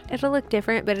different. Yeah. It'll look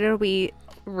different, but it'll be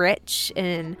rich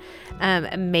and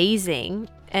amazing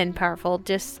and powerful,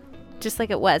 just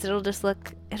like it was. It'll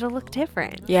look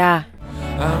different. Yeah.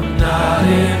 I'm not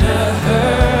in a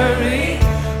hurry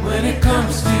when it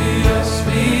comes to your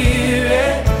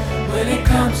spirit, when it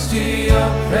comes to your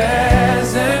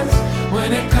presence,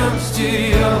 when it comes to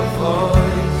your voice.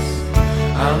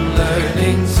 I'm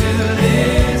learning to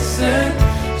listen,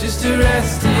 just to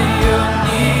rest in your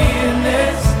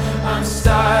nearness. I'm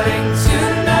starting to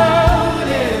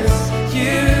notice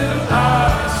you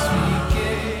are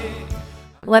speaking.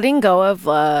 Letting go of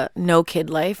no kid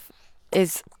life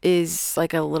is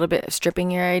like a little bit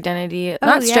stripping your identity.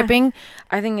 Not yeah. stripping.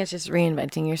 I think it's just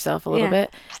reinventing yourself a little Yeah.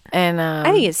 bit. And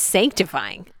I think it's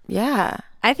sanctifying. yeah.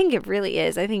 I think it really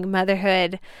is. I think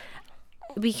motherhood,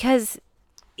 because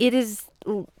it is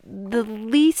the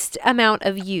least amount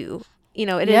of you,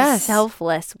 it Yes. is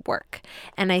selfless work.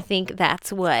 And I think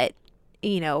that's what,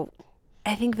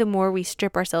 I think the more we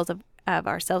strip ourselves of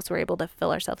ourselves, we're able to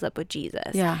fill ourselves up with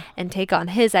Jesus. Yeah. And take on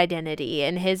his identity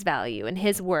and his value and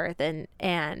his worth.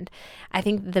 And I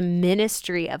think the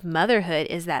ministry of motherhood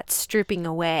is that stripping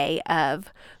away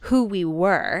of who we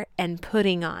were and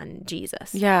putting on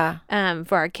Jesus. Yeah.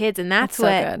 For our kids, and that's so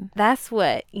what good. that's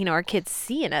what our kids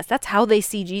see in us. That's how they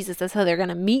see Jesus. That's how they're going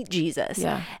to meet Jesus.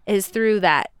 Yeah. Is through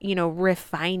that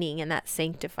refining and that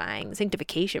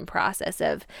sanctification process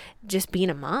of just being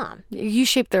a mom. You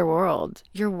shape their world.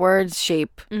 Your words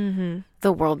shape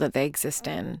the world that they exist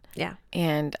in. Yeah.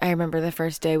 And I remember the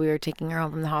first day we were taking her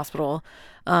home from the hospital.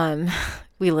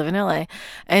 We live in LA.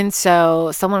 And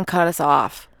so someone cut us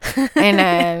off.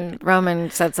 And Roman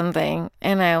said something.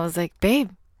 And I was like, babe,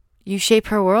 you shape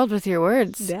her world with your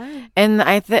words. Yeah. And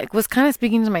I was kind of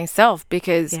speaking to myself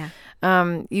because Yeah.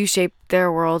 you shape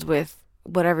their world with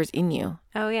whatever's in you.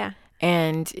 Oh yeah.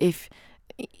 And if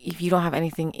you don't have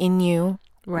anything in you,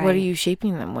 Right. what are you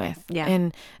shaping them with? Yeah.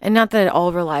 And not that it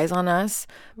all relies on us,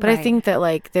 but I Right. think that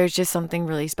like there's just something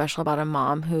really special about a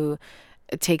mom who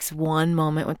takes one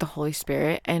moment with the Holy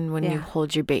Spirit, and when you Yeah.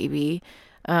 hold your baby,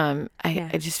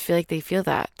 I just feel like they feel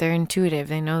that. They're intuitive.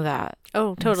 They know that.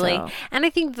 Oh, totally. so- And I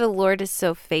think the Lord is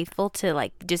so faithful to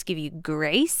like just give you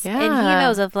grace. And he Yeah.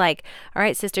 knows of like, all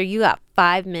right, sister, you got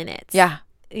 5 minutes. Yeah.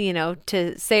 You know,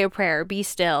 to say a prayer, be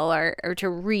still, or to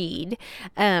read.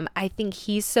 I think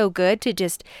he's so good to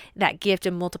just that gift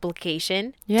of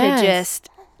multiplication Yes. to just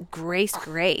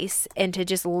grace and to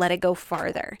just let it go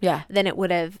farther Yeah. than it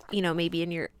would have, maybe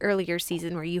in your earlier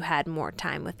season where you had more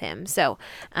time with him. So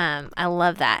I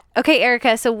love that. Okay,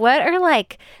 Erica, so what are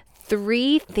like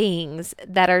 3 things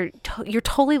that are you're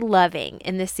totally loving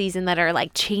in this season that are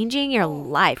like changing your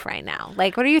life right now?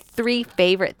 Like, what are your 3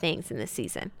 favorite things in this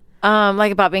season?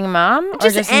 Like about being a mom, or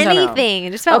Just just in general?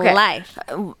 anything, just about Okay. life.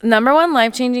 Number one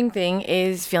life-changing thing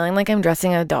is feeling like I'm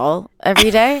dressing a doll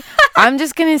every day. I'm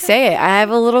just gonna say it. I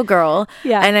have a little girl,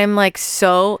 Yeah. and I'm like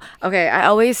okay. I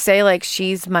always say like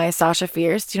she's my Sasha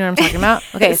Fierce. Do you know what I'm talking about?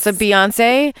 Okay, so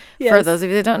Beyonce, for Yes. those of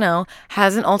you that don't know,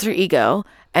 has an alter ego,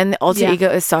 and the alter Yeah. ego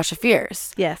is Sasha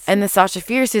Fierce. Yes. And the Sasha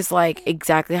Fierce is like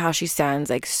exactly how she sounds,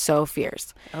 like so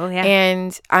fierce. Oh, yeah.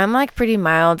 And I'm like pretty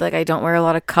mild. Like I don't wear a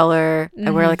lot of color. I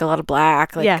wear like a lot of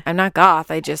black. Like Yeah. I'm not goth.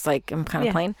 I just like I'm kind of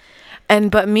Yeah. plain.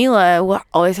 But Mila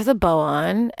always has a bow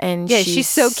on, and Yeah, she's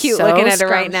so cute looking at her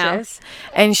right now. scrumptious.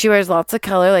 And she wears lots of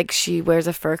color. Like she wears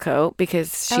a fur coat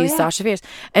because she's yeah. Sasha Fierce.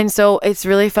 And so it's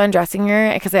really fun dressing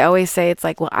her, because I always say it's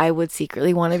like what I would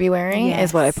secretly want to be wearing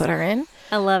is what I Yes. put her in.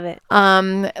 I love it.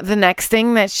 The next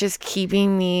thing that's just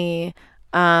keeping me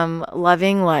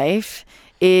loving life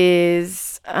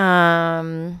is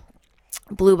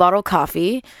Blue Bottle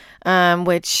Coffee,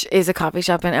 which is a coffee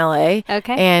shop in LA.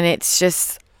 Okay. And it's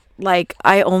just like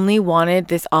I only wanted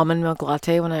this almond milk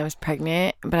latte when I was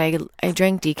pregnant, but I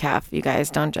drank decaf. You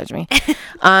guys don't judge me.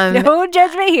 No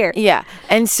judgment here. Yeah.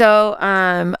 And so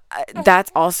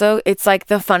that's also, it's like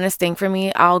the funnest thing for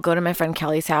me. I'll go to my friend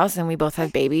Kelly's house, and we both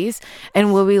have babies,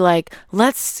 and we'll be like,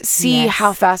 let's see Yes.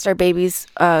 how fast our babies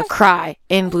cry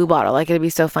in Blue Bottle. Like it'd be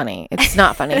so funny. It's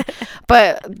not funny,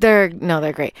 but they're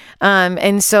great.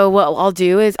 And so what I'll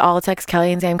do is I'll text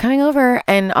Kelly and say, I'm coming over,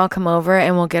 and I'll come over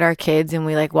and we'll get our kids and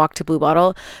we like walk to Blue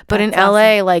Bottle. But in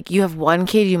LA, like you have one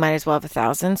kid, you might as well have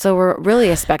 1,000. So we're really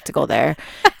a spectacle there.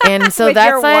 And so With that's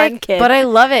your like, one kid. but I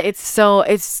love it.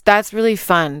 That's really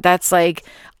fun. That's like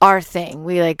our thing.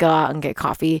 We like go out and get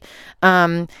coffee.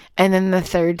 And then the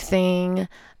third thing,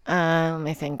 let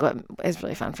me think what is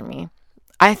really fun for me.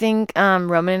 I think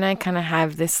Roman and I kind of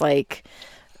have this like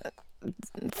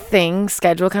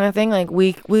schedule kind of thing. Like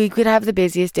we could have the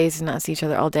busiest days and not see each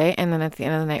other all day, and then at the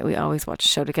end of the night we always watch a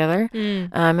show together.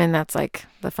 And that's like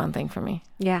the fun thing for me.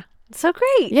 Yeah. So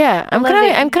great. Yeah, I'm love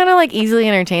it. kind of like easily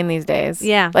entertained these days.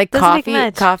 Yeah, like doesn't take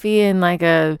much. coffee and like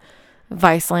a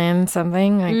Viceland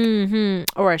something. Like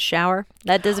Or a shower.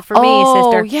 That does it for oh, me,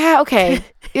 sister. yeah, okay.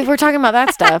 If we're talking about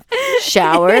that stuff,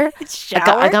 shower.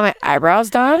 I got my eyebrows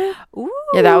done. Ooh.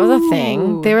 Yeah, that was a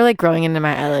thing. They were like growing into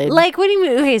my eyelid. Like, what do you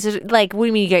mean? Okay, so like, what do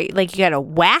you mean? You got a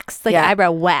wax, like Yeah.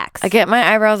 eyebrow wax. I get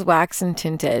my eyebrows waxed and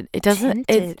tinted. It doesn't.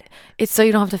 Tinted. It's so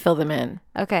you don't have to fill them in.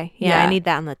 Okay, yeah, I Yeah. need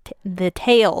that on the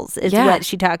tails. Is Yeah. what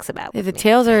she talks about. The with me.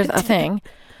 tails are a thing.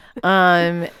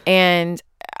 And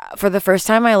for the first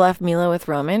time, I left Mila with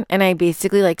Roman, and I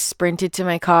basically like sprinted to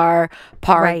my car,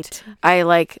 parked.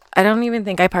 Right. I don't even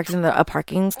think I parked in I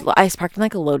parked in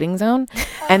like a loading zone,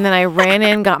 and then I ran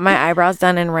in, got my eyebrows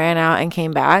done, and ran out and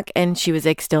came back, and she was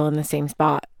like still in the same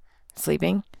spot,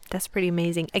 sleeping. That's pretty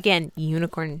amazing. Again,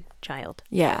 unicorn child.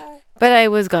 Yeah, but I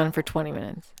was gone for 20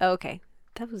 minutes. Oh, okay,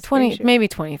 that was 20, pretty sure. maybe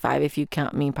 25 if you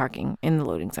count me parking in the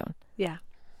loading zone. Yeah.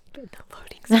 The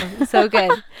loading zone. So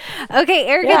good. Okay,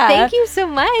 Erica, Yeah. thank you so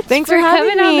much. Thanks for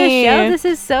having coming on the me. show. This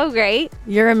is so great.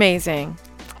 You're amazing.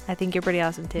 I think you're pretty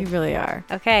awesome You too. really are.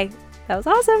 Okay, that was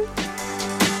awesome.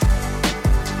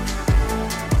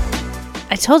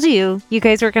 I told you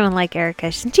guys were going to like Erica.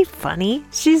 Isn't she funny?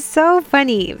 She's so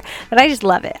funny. But I just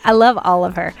love it. I love all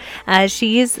of her.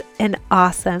 She's an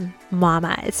awesome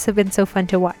mama. It's been so fun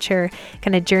to watch her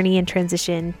kind of journey and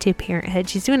transition to parenthood.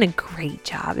 She's doing a great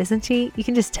job, isn't she? You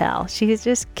can just tell. She's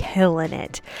just killing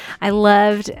it. I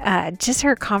loved just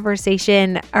her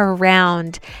conversation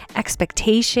around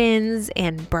expectations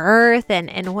and birth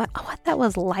and what that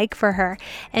was like for her.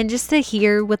 And just to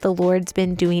hear what the Lord's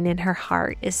been doing in her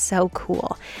heart is so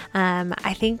cool.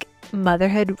 I think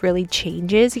motherhood really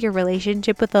changes your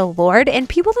relationship with the Lord, and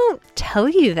people don't tell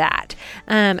you that.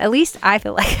 At least I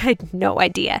feel like I had no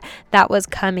idea that was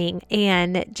coming.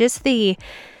 And just the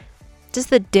just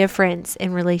the difference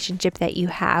in relationship that you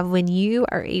have when you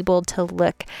are able to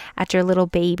look at your little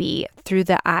baby through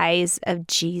the eyes of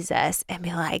Jesus and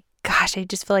be like, gosh, I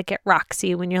just feel like it rocks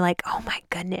you when you're like, oh my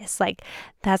goodness, like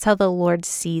that's how the Lord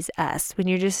sees us. When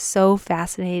you're just so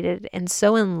fascinated and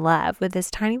so in love with this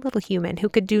tiny little human who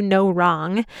could do no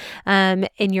wrong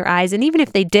in your eyes. And even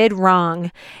if they did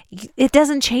wrong, it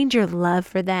doesn't change your love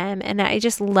for them. And I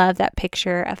just love that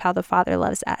picture of how the Father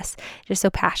loves us, just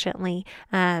so passionately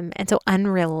and so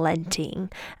unrelenting.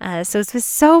 So it's been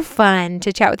so fun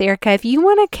to chat with Erica. If you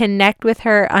want to connect with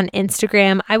her on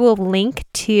Instagram, I will link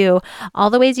to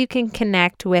all the ways you can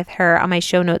connect with her on my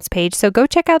show notes page. So go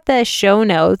check out the show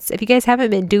notes. If you guys haven't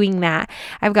been doing that,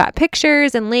 I've got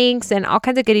pictures and links and all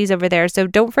kinds of goodies over there. So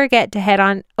don't forget to head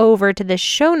on over to the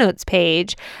show notes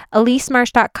page,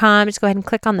 elisemarsh.com. Just go ahead and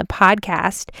click on the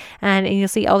podcast and you'll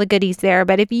see all the goodies there.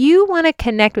 But if you want to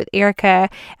connect with Erica,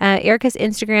 Erica's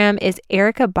Instagram is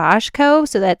Erica Boshko.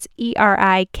 So that's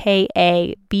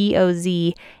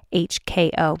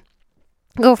ErikaBozhko.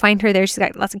 Go find her there. She's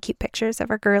got lots of cute pictures of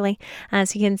her girly.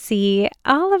 So you can see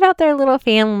all about their little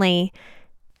family.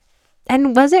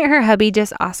 And wasn't her hubby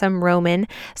just awesome, Roman?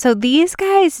 So these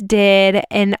guys did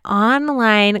an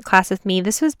online class with me.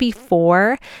 This was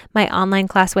before my online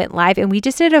class went live. And we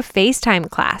just did a FaceTime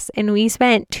class. And we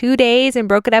spent 2 days and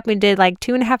broke it up and did like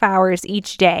 2.5 hours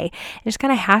each day. And just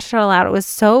kind of hashed it all out. It was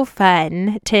so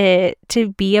fun to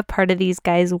be a part of these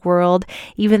guys' world,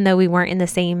 even though we weren't in the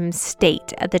same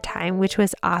state at the time, which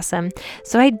was awesome.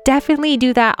 So I definitely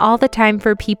do that all the time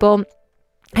for people.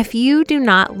 If you do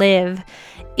not live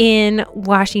in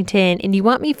Washington and you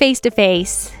want me face to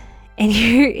face and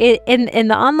you're in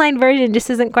the online version just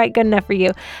isn't quite good enough for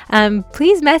you,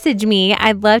 please message me.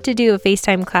 I'd love to do a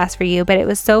FaceTime class for you, but it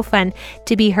was so fun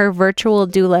to be her virtual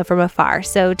doula from afar.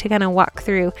 So to kind of walk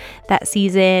through that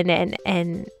season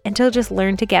and to just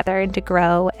learn together and to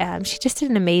grow. She just did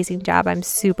an amazing job. I'm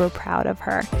super proud of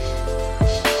her.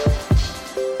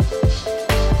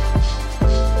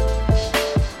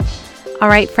 All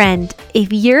right, friend,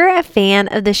 if you're a fan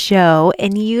of the show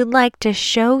and you'd like to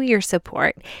show your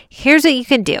support, here's what you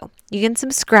can do. You can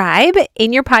subscribe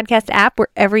in your podcast app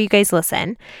wherever you guys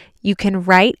listen. You can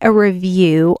write a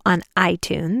review on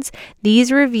iTunes.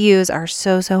 These reviews are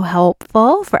so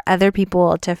helpful for other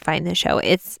people to find the show.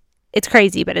 It's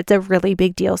crazy, but it's a really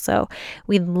big deal. So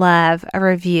we'd love a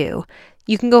review.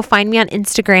 You can go find me on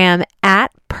Instagram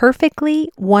at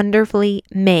Perfectly Wonderfully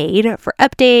Made for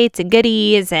updates and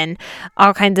goodies and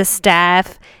all kinds of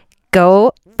stuff.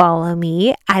 Go follow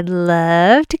me. I'd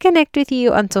love to connect with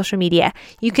you on social media.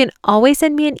 You can always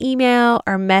send me an email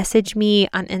or message me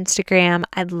on Instagram.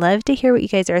 I'd love to hear what you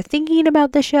guys are thinking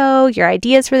about the show, your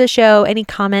ideas for the show, any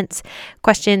comments,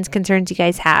 questions, concerns you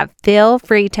guys have. Feel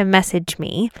free to message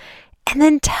me. And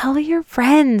then tell your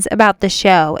friends about the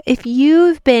show. If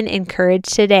you've been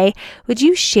encouraged today, would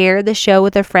you share the show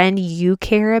with a friend you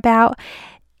care about?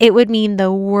 It would mean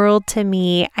the world to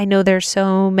me. I know there's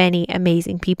so many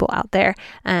amazing people out there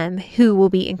who will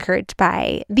be encouraged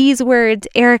by these words,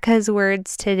 Erica's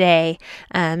words today.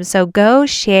 So go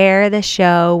share the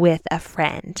show with a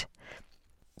friend.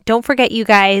 Don't forget, you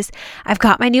guys, I've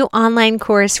got my new online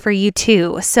course for you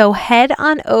too. So head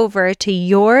on over to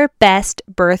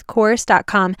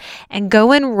yourbestbirthcourse.com and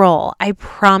go enroll. I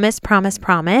promise,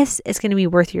 it's going to be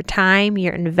worth your time,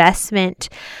 your investment.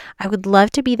 I would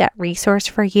love to be that resource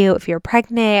for you if you're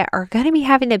pregnant or going to be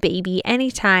having a baby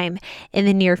anytime in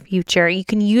the near future. You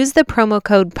can use the promo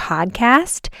code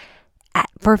podcast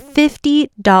for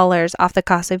 $50 off the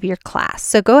cost of your class.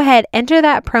 So go ahead, enter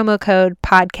that promo code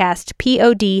podcast,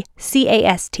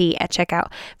 PODCAST at checkout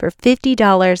for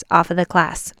 $50 off of the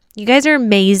class. You guys are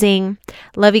amazing.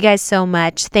 Love you guys so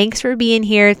much. Thanks for being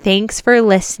here. Thanks for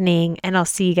listening. And I'll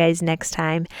see you guys next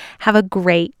time. Have a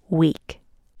great week.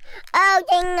 Oh,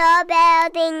 jingle bell,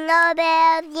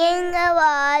 jingle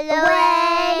all the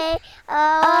way.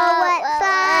 Oh, what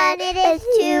fun it is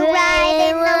to ride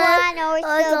in the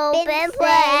one-horse open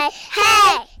sleigh.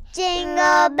 Hey!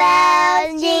 Jingle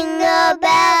bells, jingle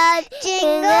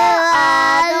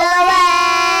all the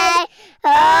way.